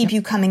and keep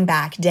you coming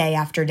back day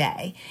after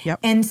day.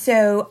 And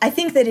so I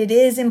think that it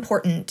is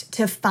important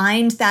to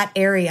find that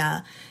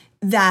area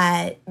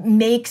that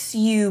makes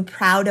you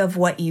proud of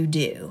what you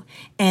do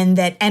and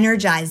that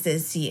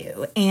energizes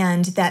you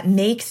and that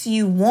makes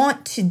you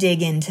want to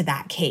dig into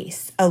that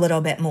case a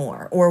little bit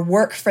more or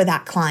work for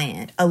that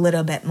client a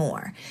little bit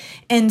more.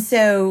 And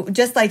so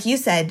just like you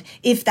said,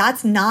 if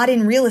that's not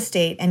in real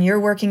estate and you're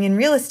working in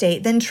real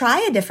estate, then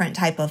try a different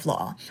type of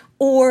law.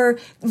 Or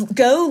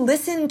go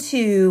listen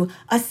to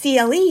a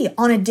CLE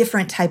on a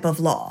different type of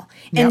law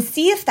and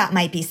see if that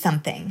might be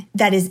something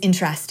that is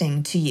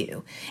interesting to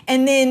you.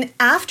 And then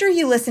after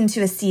you listen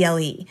to a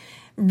CLE,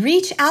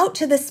 reach out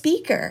to the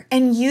speaker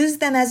and use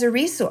them as a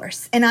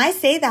resource. And I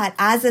say that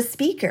as a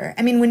speaker.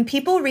 I mean, when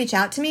people reach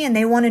out to me and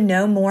they want to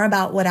know more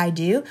about what I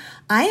do,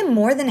 I am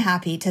more than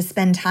happy to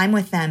spend time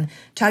with them,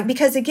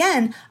 because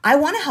again, I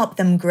want to help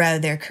them grow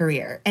their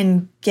career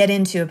and get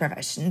into a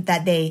profession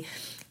that they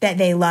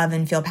love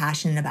and feel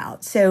passionate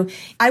about. So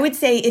I would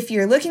say if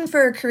you're looking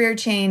for a career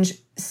change,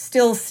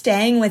 still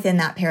staying within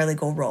that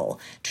paralegal role,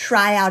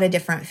 try out a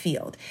different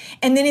field.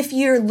 And then if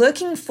you're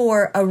looking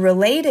for a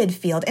related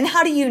field, and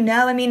how do you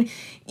know? I mean,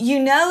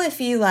 if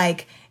you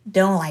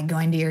don't like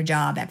going to your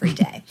job every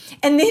day.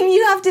 And then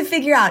you have to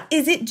figure out,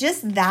 is it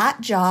just that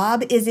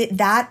job? Is it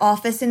that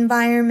office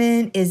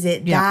environment? Is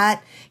it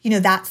that,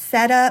 that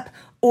setup?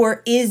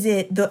 Or is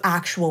it the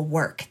actual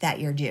work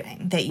that you're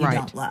doing that you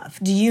don't love?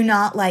 Do you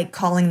not like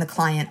calling the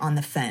client on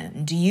the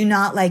phone? Do you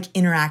not like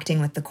interacting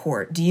with the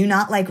court? Do you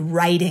not like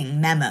writing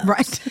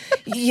memos?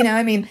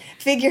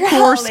 Figure out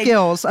core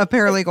skills of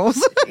paralegals.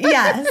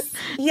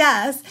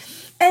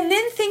 Yes. And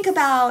then think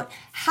about,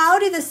 how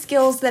do the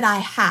skills that I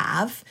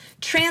have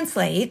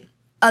translate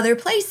other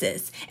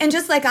places? And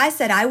just like I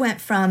said, I went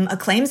from a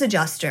claims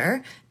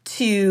adjuster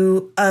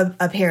to a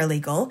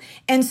paralegal.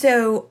 And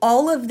so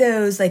all of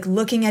those, like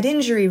looking at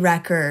injury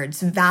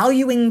records,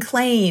 valuing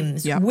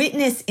claims,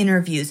 witness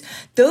interviews,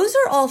 those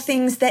are all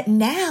things that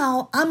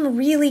now I'm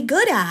really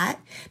good at,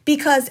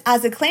 because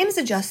as a claims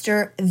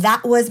adjuster,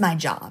 that was my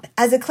job.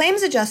 As a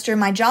claims adjuster,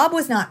 my job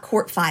was not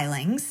court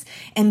filings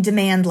and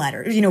demand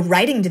letters,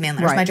 writing demand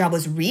letters. My job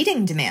was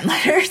reading demand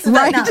letters,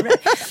 but not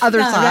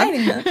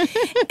writing them.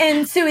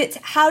 And so it's,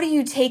 how do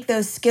you take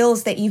those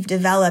skills that you've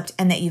developed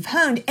and that you've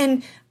honed?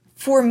 And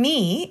for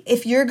me,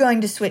 if you're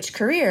going to switch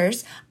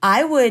careers,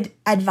 I would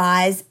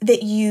advise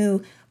that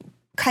you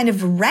kind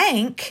of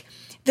rank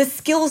the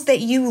skills that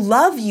you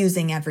love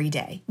using every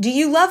day. Do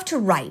you love to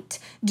write?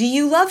 Do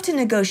you love to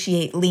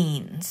negotiate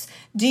liens?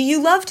 Do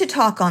you love to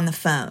talk on the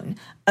phone?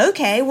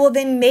 Okay, well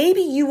then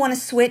maybe you want to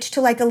switch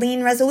to like a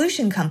lien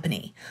resolution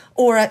company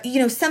or,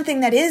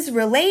 something that is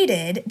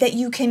related, that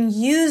you can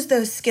use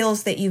those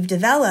skills that you've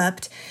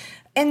developed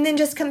and then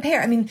just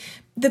compare. I mean,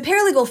 the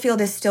paralegal field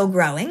is still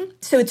growing,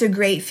 so it's a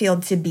great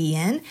field to be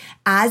in.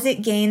 As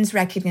it gains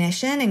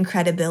recognition and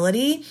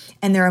credibility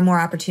and there are more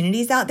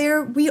opportunities out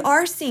there, we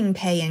are seeing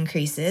pay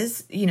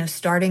increases.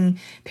 Starting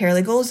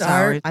paralegals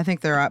are... I think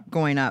they're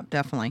going up,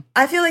 definitely.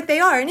 I feel like they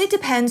are, and it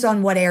depends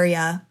on what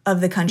area of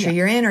the country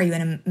you're in. Are you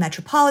in a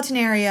metropolitan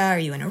area? Are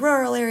you in a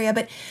rural area?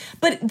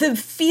 But the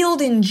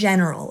field in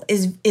general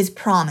is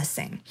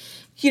promising.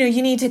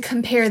 You need to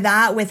compare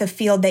that with a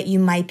field that you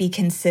might be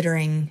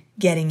considering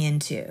getting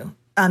into.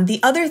 The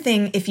other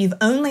thing, if you've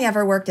only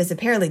ever worked as a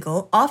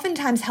paralegal,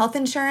 oftentimes health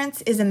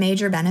insurance is a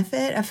major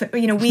benefit.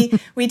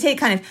 We take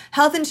kind of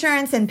health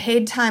insurance and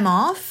paid time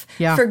off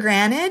for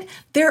granted.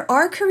 There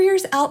are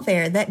careers out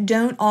there that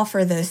don't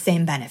offer those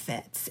same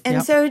benefits.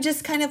 And so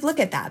just kind of look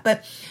at that.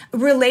 But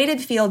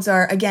related fields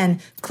are, again,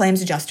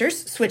 claims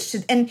adjusters, switch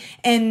to,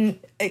 and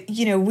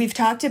we've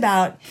talked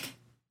about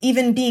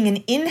even being an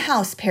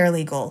in-house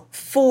paralegal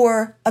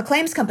for a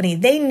claims company.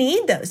 They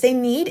need those. They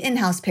need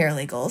in-house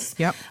paralegals.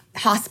 Yep.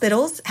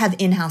 Hospitals have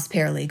in-house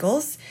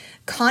paralegals.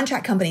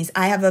 Contract companies.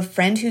 I have a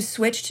friend who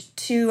switched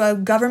to a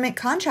government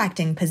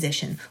contracting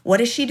position. What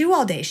does she do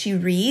all day? She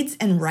reads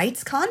and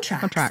writes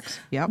contracts.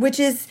 Yep.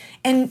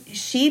 And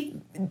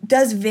she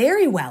does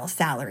very well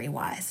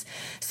salary-wise.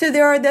 So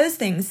there are those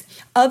things.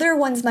 Other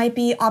ones might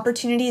be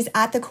opportunities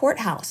at the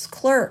courthouse,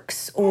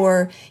 clerks,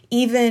 or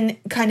even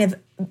kind of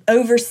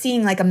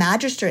overseeing like a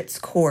magistrate's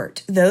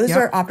court. Those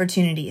are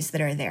opportunities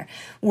that are there.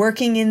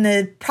 Working in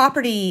the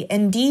property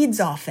and deeds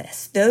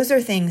office. Those are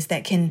things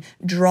that can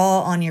draw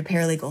on your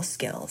paralegal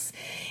skills.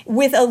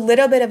 With a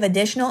little bit of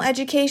additional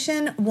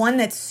education, one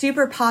that's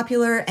super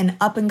popular and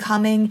up and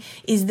coming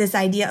is this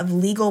idea of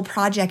legal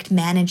project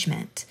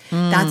management.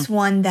 That's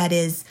one that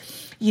is,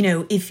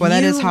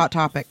 that is hot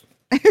topic.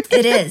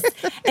 It is.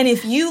 And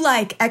if you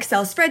like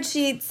Excel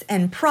spreadsheets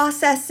and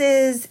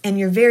processes and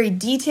you're very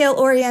detail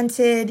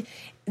oriented,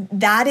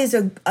 that is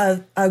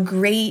a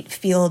great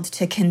field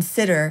to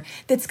consider.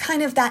 That's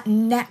kind of that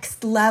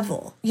next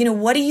level.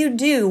 What do you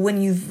do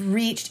when you've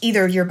reached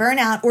either your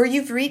burnout or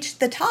you've reached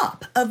the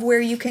top of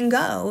where you can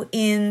go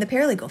in the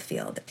paralegal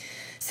field?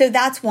 So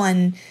that's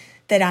one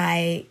that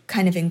I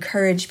kind of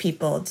encourage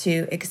people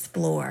to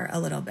explore a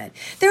little bit.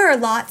 There are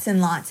lots and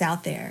lots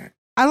out there.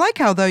 I like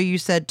how, though, you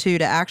said, too,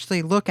 to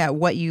actually look at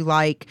what you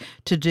like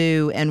to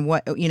do and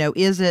what,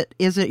 is it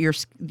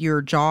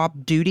your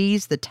job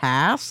duties, the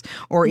tasks,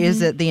 or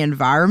is it the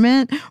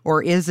environment,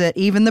 or is it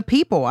even the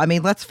people? I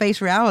mean, let's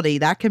face reality.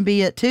 That can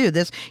be it, too.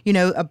 This,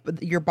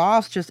 your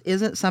boss just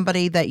isn't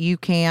somebody that you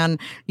can,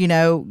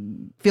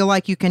 feel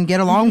like you can get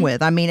along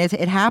with. I mean, it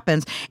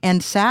happens.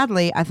 And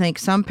sadly, I think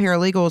some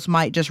paralegals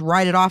might just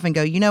write it off and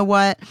go, you know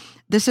what?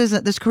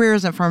 This career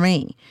isn't for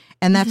me.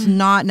 And that's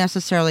not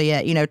necessarily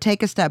it.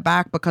 Take a step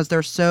back because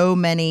there's so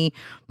many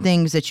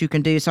things that you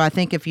can do. So I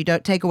think if you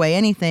don't take away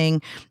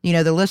anything,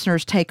 the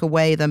listeners take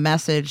away the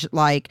message,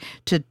 like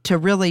to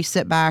really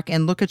sit back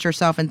and look at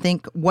yourself and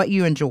think what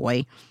you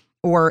enjoy.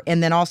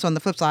 And then also on the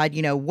flip side,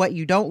 what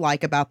you don't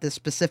like about this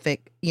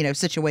specific,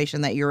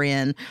 situation that you're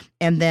in.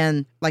 And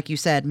then, like you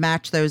said,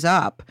 match those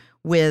up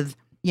with,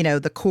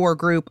 the core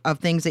group of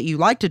things that you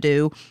like to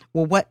do.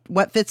 Well,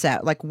 what fits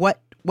that? Like what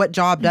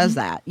job does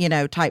that,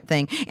 type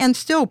thing. And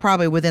still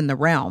probably within the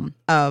realm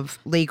of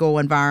legal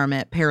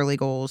environment,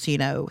 paralegals,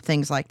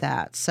 things like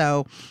that.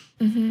 So,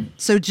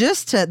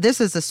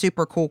 this is a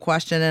super cool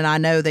question. And I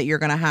know that you're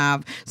going to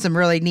have some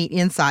really neat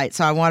insights.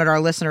 So I wanted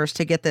our listeners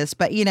to get this.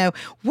 But,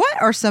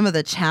 what are some of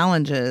the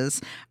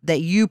challenges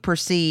that you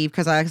perceive?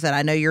 Because like I said,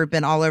 I know you've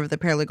been all over the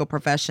paralegal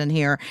profession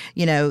here,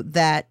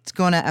 that's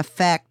going to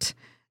affect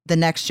the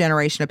next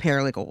generation of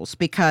paralegals,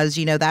 because,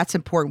 that's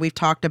important. We've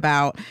talked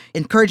about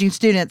encouraging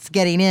students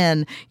getting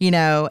in,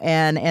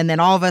 and then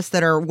all of us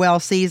that are well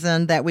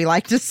seasoned, that we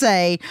like to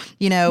say,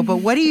 but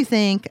what do you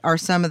think are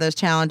some of those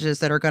challenges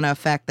that are going to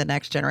affect the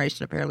next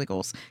generation of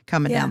paralegals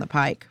coming down the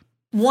pike?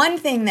 One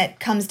thing that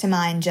comes to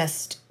mind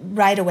just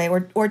right away,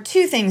 or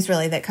two things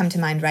really that come to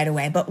mind right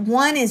away, but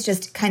one is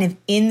just kind of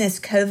in this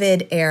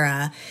COVID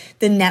era,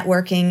 the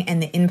networking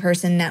and the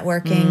in-person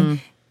networking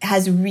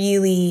has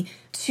really,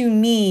 to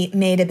me,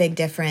 made a big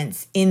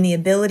difference in the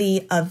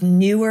ability of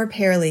newer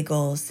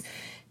paralegals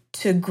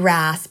to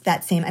grasp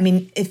that same. I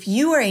mean, if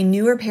you are a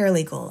newer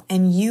paralegal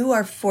and you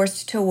are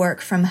forced to work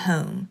from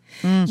home,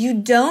 you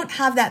don't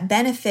have that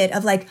benefit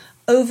of like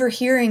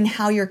overhearing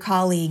how your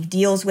colleague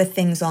deals with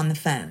things on the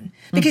phone.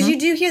 Because you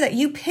do hear that.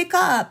 You pick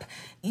up,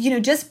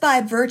 just by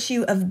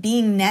virtue of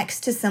being next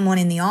to someone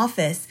in the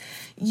office,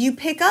 you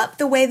pick up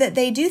the way that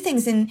they do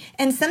things.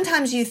 And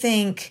sometimes you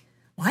think,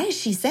 why is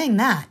she saying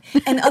that?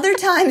 And other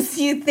times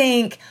you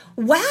think,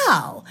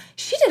 wow,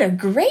 she did a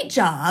great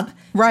job,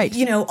 right?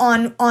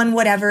 On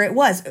whatever it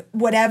was,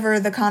 whatever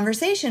the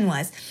conversation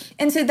was.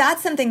 And so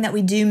that's something that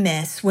we do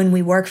miss when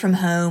we work from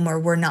home, or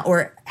we're not,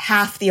 or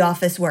half the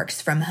office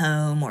works from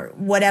home, or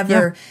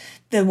whatever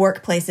the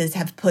workplaces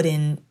have put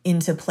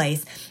into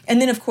place.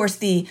 And then, of course,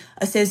 the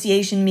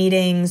association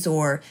meetings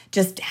or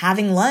just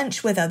having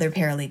lunch with other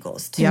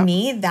paralegals. To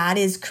me, that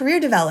is career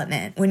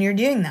development when you're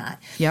doing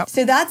that.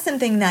 So that's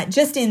something that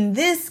just in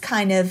this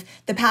kind of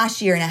the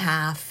past year and a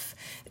half,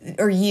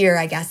 or year,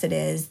 I guess it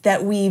is,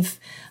 that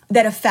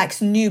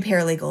affects new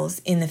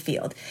paralegals in the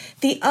field.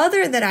 The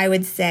other that I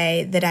would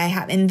say that I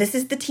have, and this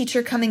is the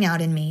teacher coming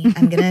out in me,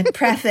 I'm going to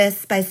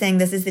preface by saying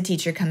this is the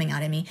teacher coming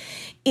out in me,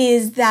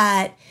 is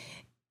that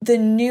the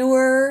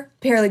newer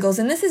paralegals,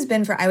 and this has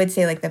been for, I would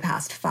say, like the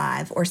past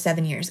 5 or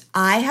 7 years,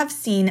 I have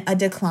seen a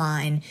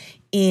decline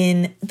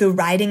in the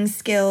writing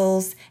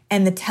skills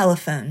and the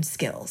telephone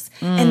skills.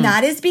 And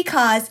that is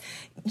because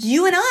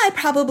you and I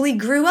probably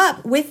grew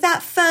up with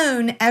that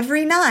phone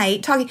every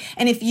night talking.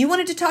 And if you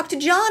wanted to talk to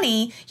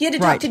Johnny, you had to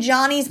talk to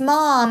Johnny's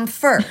mom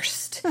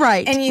first.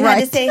 Right. And you had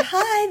to say,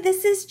 hi,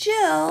 this is Jill.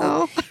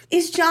 Oh.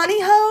 Is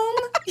Johnny home?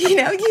 You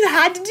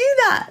had to do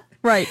that.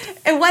 Right.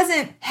 It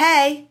wasn't,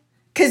 hey,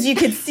 because you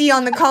could see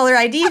on the caller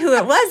ID who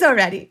it was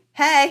already.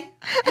 Hey.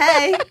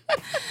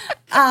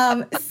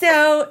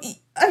 So,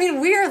 I mean,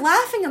 we are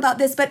laughing about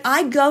this, but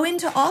I go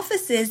into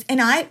offices,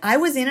 and I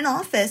was in an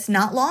office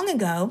not long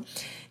ago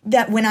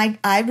that when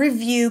I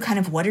review kind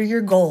of what are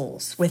your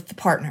goals with the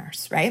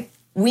partners, right?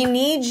 We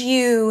need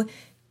you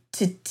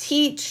to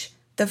teach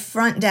the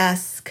front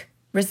desk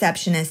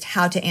receptionist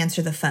how to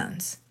answer the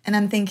phones. And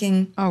I'm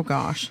thinking, oh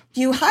gosh,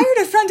 you hired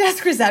a front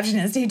desk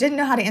receptionist who didn't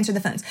know how to answer the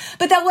phones.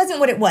 But that wasn't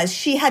what it was.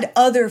 She had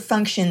other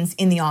functions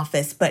in the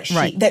office, but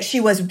that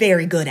she was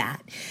very good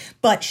at.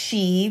 But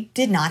she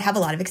did not have a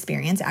lot of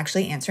experience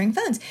actually answering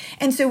phones.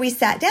 And so we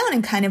sat down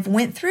and kind of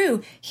went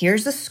through,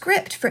 here's a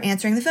script for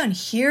answering the phone.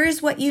 Here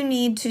is what you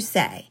need to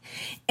say.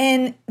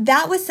 And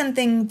that was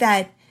something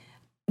that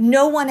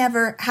no one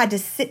ever had to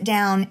sit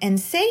down and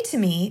say to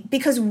me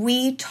because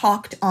we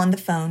talked on the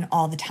phone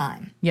all the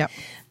time. Yep.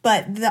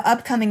 But the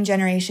upcoming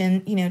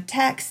generation,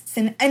 texts,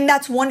 and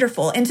that's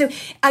wonderful. And so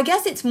I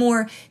guess it's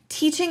more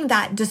teaching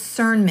that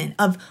discernment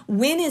of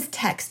when is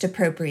text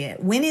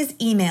appropriate, when is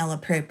email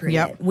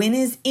appropriate, when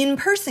is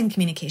in-person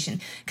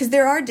communication, because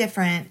there are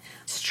different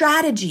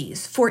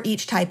strategies for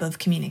each type of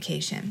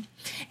communication.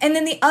 And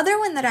then the other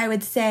one that I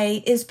would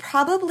say is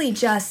probably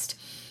just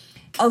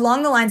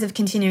along the lines of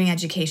continuing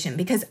education,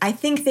 because I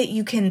think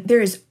that there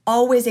is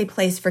always a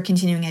place for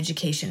continuing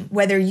education,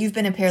 whether you've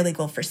been a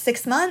paralegal for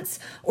 6 months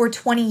or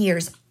 20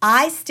 years.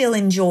 I still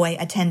enjoy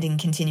attending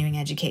continuing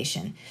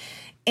education.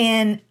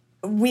 And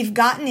we've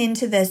gotten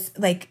into this,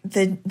 like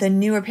the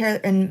newer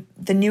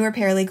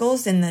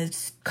paralegals and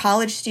the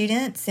college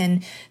students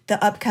and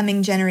the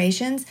upcoming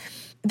generations.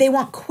 They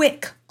want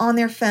quick on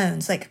their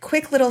phones, like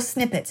quick little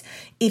snippets.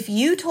 If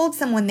you told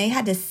someone they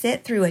had to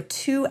sit through a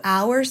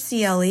 2-hour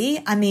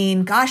CLE, I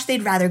mean, gosh,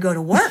 they'd rather go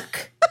to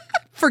work.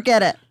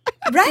 Forget it.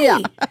 Right. Yeah.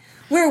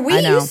 Where we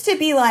used to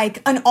be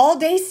like an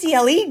all-day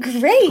CLE,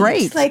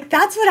 great. Like,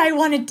 that's what I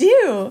want to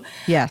do.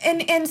 Yes.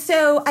 And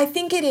so I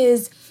think it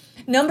is,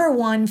 number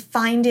one,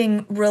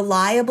 finding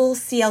reliable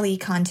CLE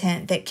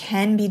content that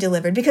can be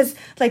delivered. Because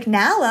like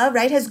NALA,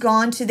 right, has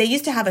gone to, they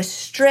used to have a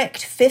strict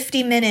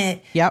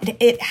 50-minute,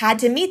 it had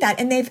to meet that.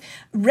 And they've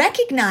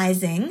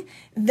recognizing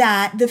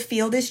that the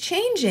field is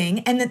changing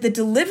and that the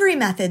delivery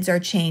methods are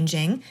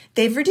changing,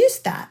 they've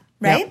reduced that,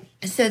 right? Yep.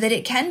 So that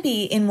it can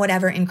be in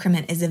whatever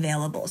increment is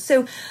available.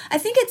 So I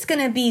think it's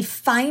going to be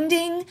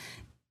finding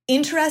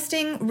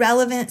interesting,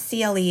 relevant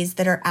CLEs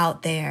that are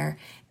out there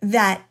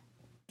that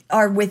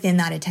are within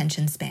that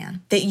attention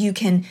span, that you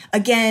can,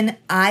 again,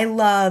 I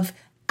love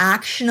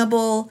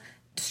actionable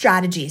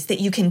strategies that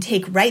you can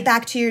take right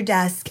back to your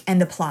desk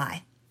and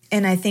apply.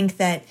 And I think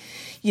that,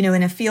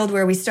 in a field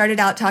where we started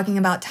out talking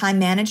about time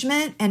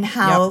management and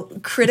how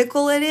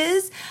critical it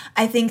is,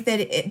 I think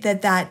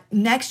that that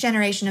next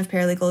generation of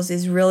paralegals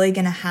is really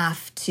going to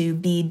have to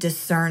be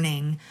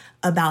discerning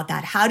about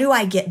that. How do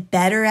I get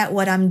better at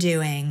what I'm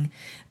doing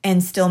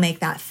and still make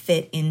that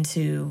fit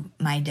into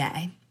my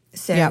day?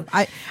 So yeah,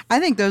 I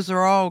think those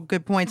are all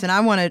good points, and I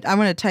want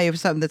to tell you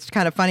something that's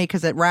kind of funny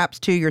because it wraps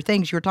to your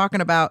things. You're talking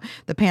about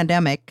the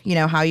pandemic,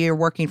 how you're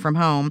working from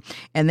home,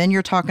 and then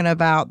you're talking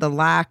about the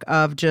lack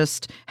of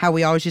just how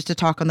we always used to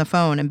talk on the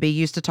phone and be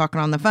used to talking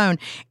on the phone.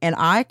 And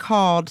I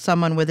called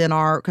someone within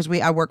because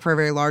I work for a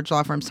very large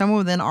law firm, someone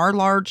within our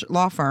large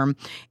law firm,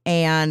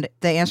 and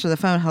they answered the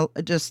phone,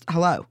 just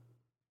hello.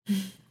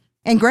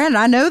 And granted,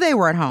 I know they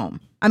were at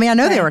home. I mean, I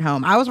know they were at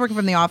home. I was working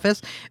from the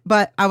office,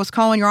 but I was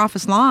calling your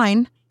office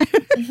line.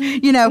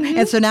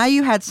 And so now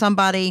you had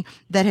somebody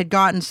that had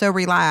gotten so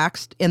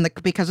relaxed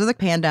because of the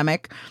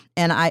pandemic.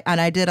 And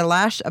I did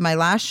my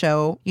last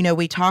show,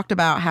 we talked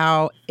about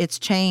how it's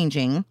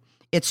changed,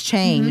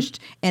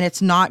 and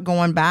it's not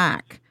going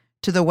back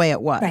to the way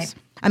it was. Right.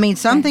 I mean,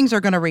 some things are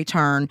going to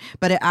return,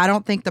 but I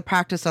don't think the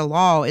practice of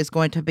law is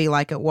going to be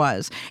like it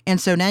was. And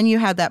so then you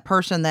have that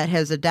person that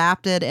has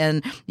adapted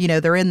and,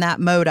 they're in that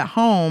mode at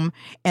home.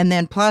 And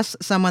then plus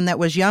someone that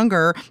was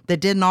younger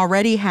that didn't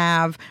already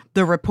have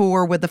the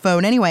rapport with the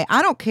phone anyway.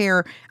 I don't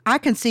care. I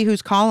can see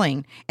who's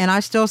calling. And I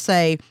still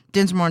say,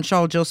 Dinsmore and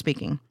Scholl, Jill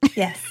speaking.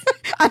 Yes.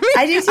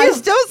 I do too. I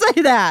still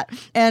say that.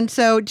 And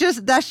so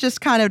that's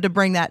just kind of to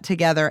bring that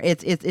together.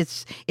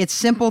 It's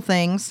simple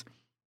things.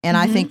 And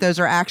I think those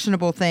are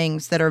actionable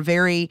things that are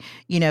very,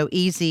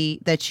 easy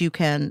that you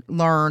can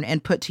learn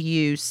and put to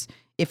use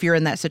if you're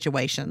in that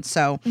situation.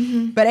 So,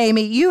 but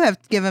Amy, you have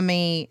given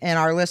me and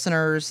our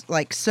listeners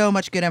like so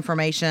much good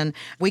information.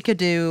 We could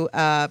do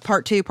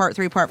part 2, part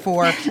 3, part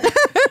 4.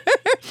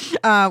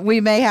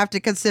 We may have to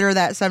consider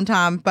that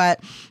sometime, but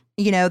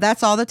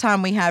that's all the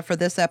time we had for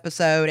this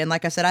episode. And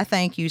like I said, I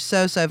thank you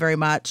so very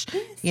much,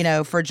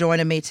 for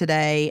joining me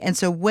today. And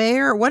so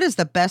what is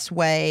the best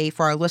way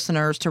for our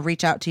listeners to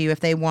reach out to you if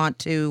they want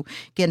to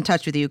get in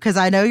touch with you? Because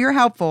I know you're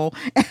helpful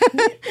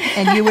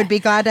and you would be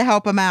glad to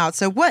help them out.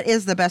 So what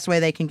is the best way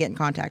they can get in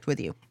contact with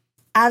you?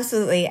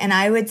 Absolutely. And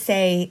I would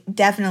say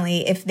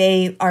definitely if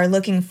they are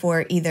looking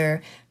for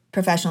either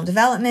professional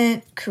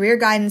development, career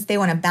guidance, they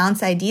want to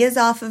bounce ideas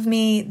off of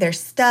me, they're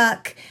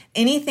stuck,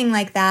 anything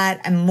like that,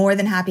 I'm more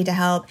than happy to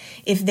help.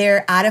 If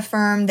they're at a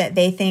firm that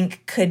they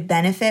think could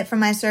benefit from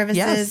my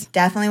services,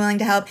 definitely willing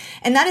to help.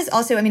 And that is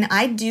also,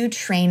 I do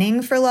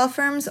training for law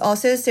firms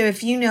also. So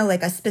if you know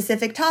like a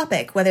specific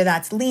topic, whether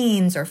that's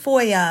liens or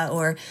FOIA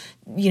or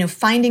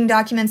finding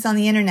documents on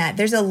the internet,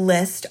 there's a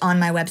list on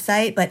my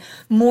website, but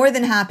more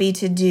than happy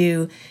to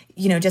do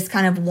just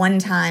kind of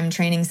one-time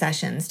training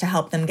sessions to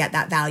help them get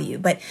that value.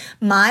 But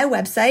my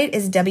website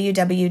is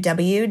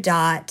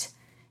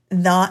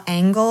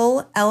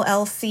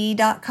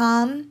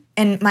www.theanglellc.com.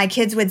 And my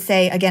kids would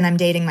say, again, I'm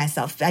dating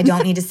myself, I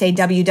don't need to say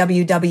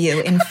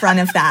www in front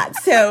of that.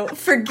 So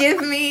forgive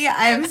me.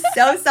 I am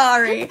so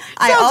sorry.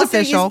 I also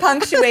official. use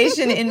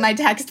punctuation in my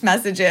text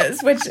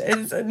messages, which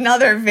is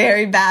another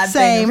very bad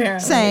thing,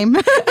 apparently. Same.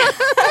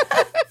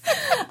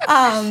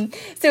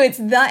 So it's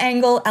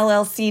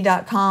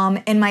theanglellc.com,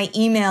 and my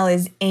email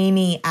is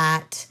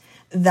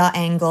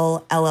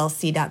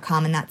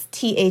amy@theanglellc.com, and that's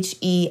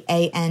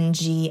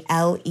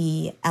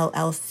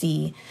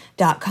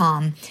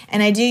THEANGLELLC.com.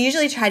 And I do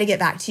usually try to get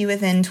back to you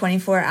within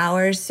 24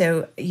 hours.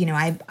 So,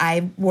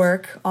 I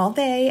work all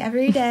day,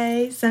 every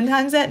day,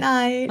 sometimes at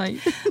night.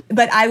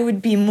 But I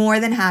would be more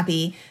than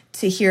happy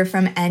to hear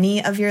from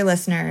any of your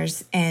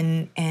listeners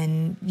and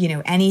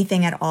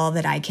anything at all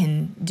that I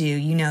can do.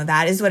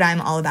 That is what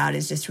I'm all about,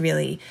 is just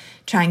really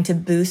trying to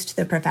boost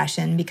the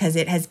profession, because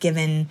it has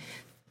given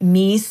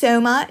me so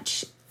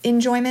much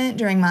enjoyment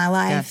during my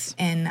life. Yes.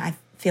 And I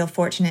feel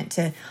fortunate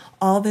to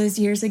all those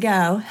years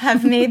ago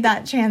have made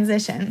that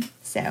transition.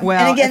 So,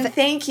 and again,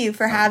 thank you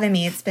for having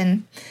me. It's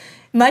been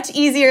much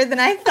easier than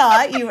I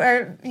thought.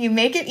 You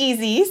make it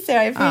easy. So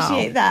I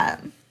appreciate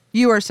that.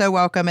 You are so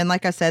welcome. And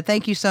like I said,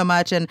 thank you so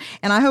much. And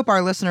I hope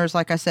our listeners,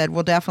 like I said,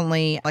 will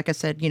definitely, go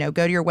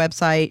to your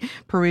website,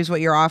 peruse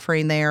what you're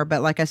offering there.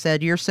 But like I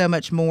said, you're so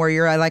much more.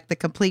 I like the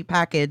complete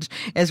package,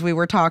 as we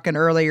were talking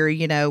earlier,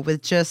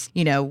 with just,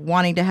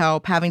 wanting to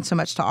help, having so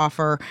much to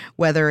offer,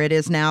 whether it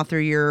is now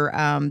through your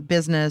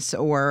business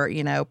or,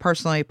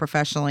 personally,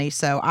 professionally.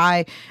 So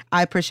I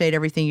appreciate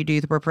everything you do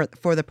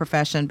for the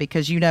profession,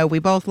 because, we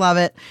both love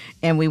it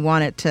and we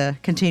want it to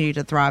continue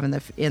to thrive in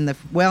the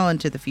well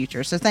into the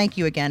future. So thank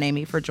you again,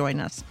 Amy, for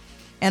joining us.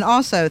 And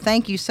also,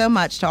 thank you so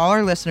much to all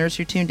our listeners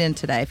who tuned in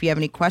today. If you have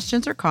any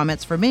questions or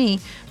comments for me,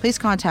 please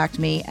contact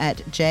me at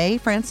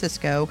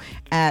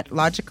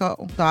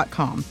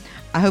jfrancisco@logical.com.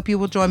 I hope you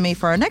will join me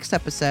for our next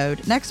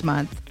episode next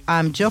month.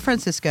 I'm Jill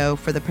Francisco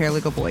for the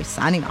Paralegal Voice,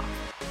 signing off.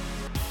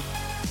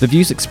 The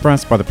views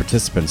expressed by the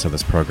participants of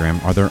this program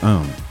are their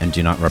own and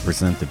do not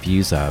represent the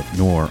views of,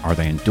 nor are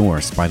they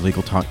endorsed by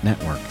Legal Talk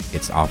Network,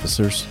 its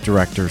officers,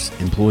 directors,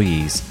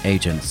 employees,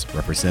 agents,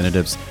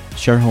 representatives,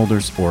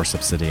 shareholders, or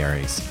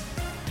subsidiaries.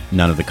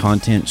 None of the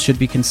content should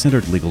be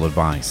considered legal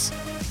advice.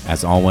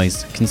 As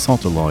always,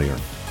 consult a lawyer.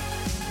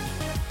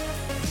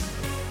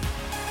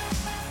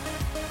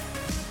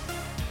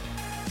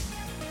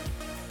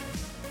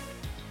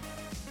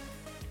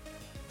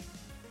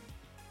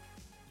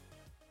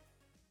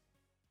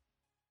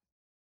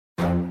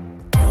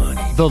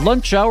 The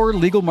Lunch Hour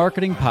Legal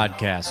Marketing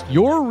Podcast,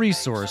 your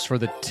resource for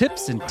the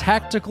tips and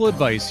tactical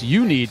advice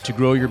you need to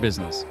grow your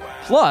business.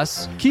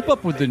 Plus, keep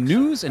up with the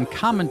news and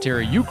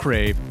commentary you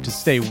crave to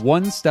stay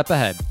one step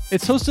ahead.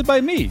 It's hosted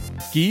by me,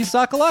 Guy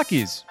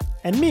Sakalakis.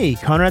 And me,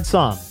 Conrad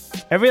Som.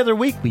 Every other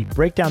week, we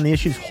break down the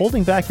issues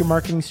holding back your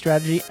marketing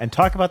strategy and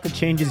talk about the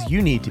changes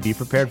you need to be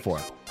prepared for.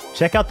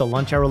 Check out the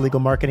Lunch Hour Legal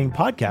Marketing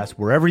Podcast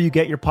wherever you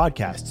get your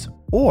podcasts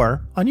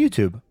or on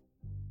YouTube.